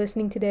guys are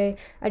listening today,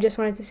 I just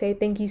wanted to say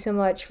thank you so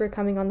much for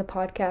coming on the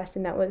podcast,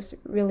 and that was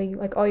really,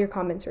 like, all your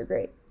comments were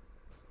great.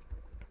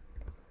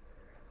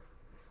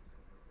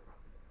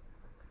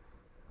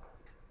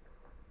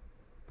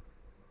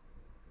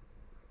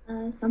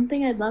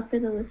 Something I'd love for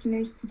the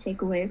listeners to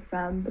take away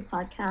from the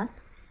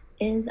podcast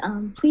is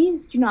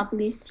please do not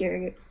believe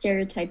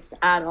stereotypes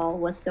at all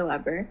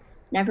whatsoever.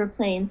 Never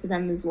play into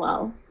them as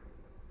well.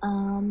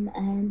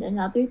 And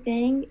another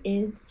thing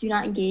is do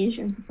not engage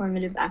in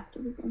performative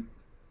activism.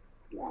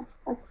 Yeah,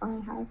 that's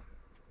all I have.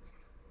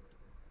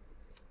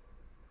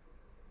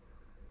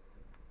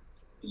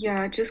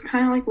 Yeah, just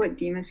kind of like what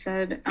Deema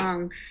said,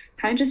 kind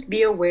of just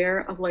be aware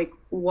of like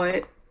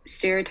what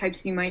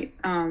stereotypes you might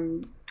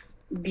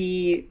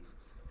be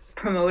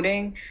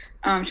promoting.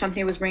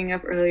 Shanthi was bringing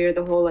up earlier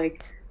the whole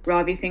like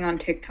Robbie thing on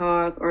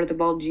TikTok or the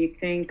Baljeet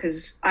thing,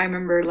 because I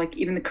remember like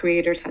even the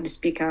creators had to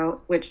speak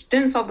out, which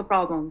didn't solve the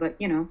problem, but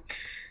you know.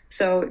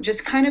 So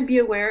just kind of be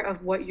aware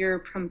of what you're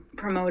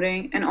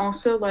promoting, and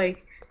also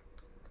like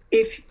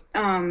if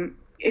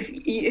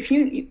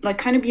you like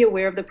kind of be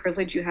aware of the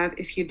privilege you have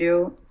if you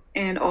do,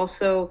 and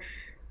also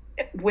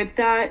with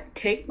that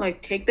take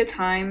the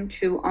time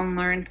to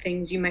unlearn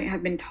things you might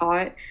have been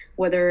taught,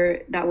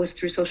 whether that was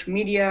through social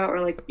media or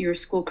like your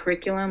school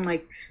curriculum.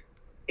 Like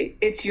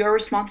it's your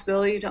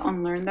responsibility to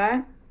unlearn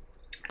that.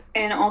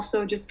 And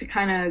also, just to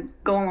kind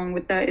of go along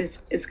with that,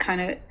 is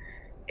kind of,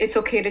 it's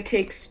okay to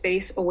take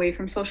space away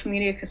from social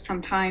media, because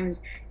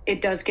sometimes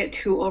it does get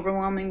too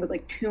overwhelming with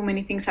like too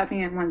many things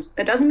happening at once.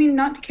 That doesn't mean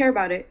not to care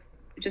about it.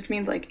 It just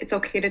means like it's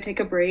okay to take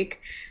a break,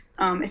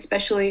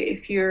 especially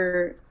if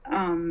you're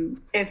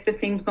if the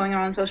things going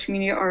on social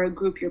media are a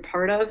group you're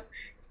part of.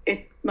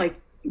 It like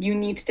you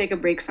need to take a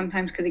break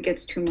sometimes because it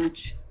gets too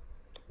much.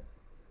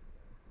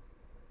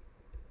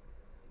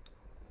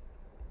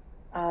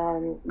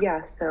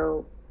 Yeah,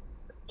 so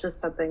just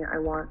something I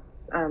want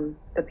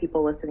the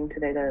people listening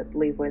today to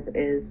leave with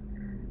is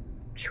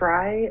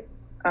try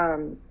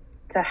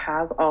to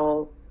have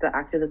all the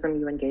activism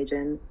you engage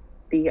in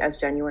be as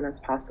genuine as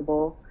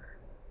possible.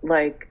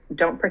 Like,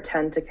 don't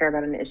pretend to care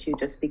about an issue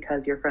just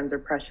because your friends are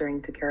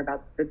pressuring to care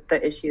about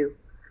the issue.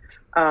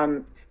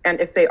 And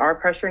if they are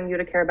pressuring you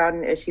to care about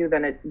an issue,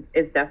 then it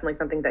is definitely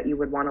something that you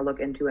would want to look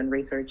into and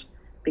research,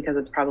 because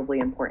it's probably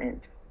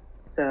important.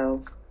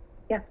 So,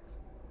 yeah.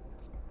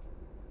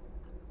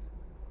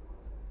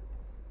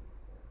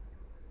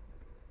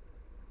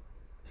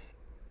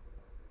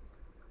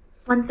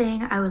 One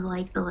thing I would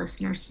like the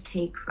listeners to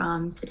take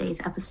from today's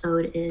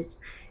episode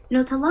is,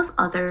 to love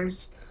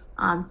others.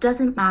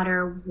 Doesn't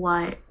matter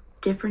what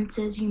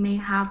differences you may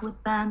have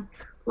with them,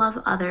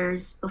 love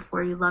others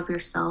before you love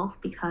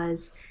yourself,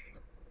 because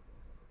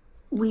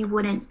we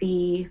wouldn't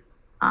be,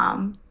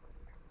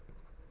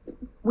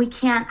 we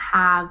can't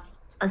have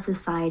a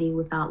society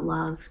without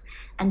love.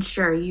 And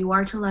sure, you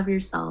are to love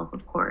yourself,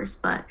 of course,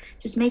 but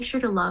just make sure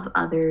to love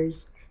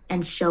others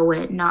and show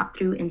it, not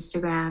through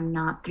Instagram,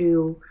 not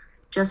through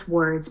just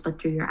words, but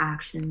through your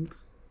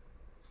actions.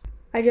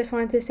 I just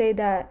wanted to say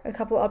that a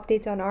couple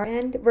updates on our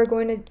end. We're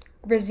going to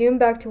resume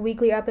back to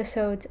weekly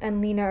episodes,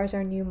 and Lina is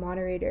our new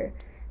moderator.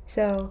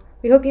 So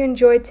we hope you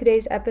enjoyed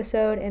today's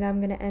episode, and I'm going to end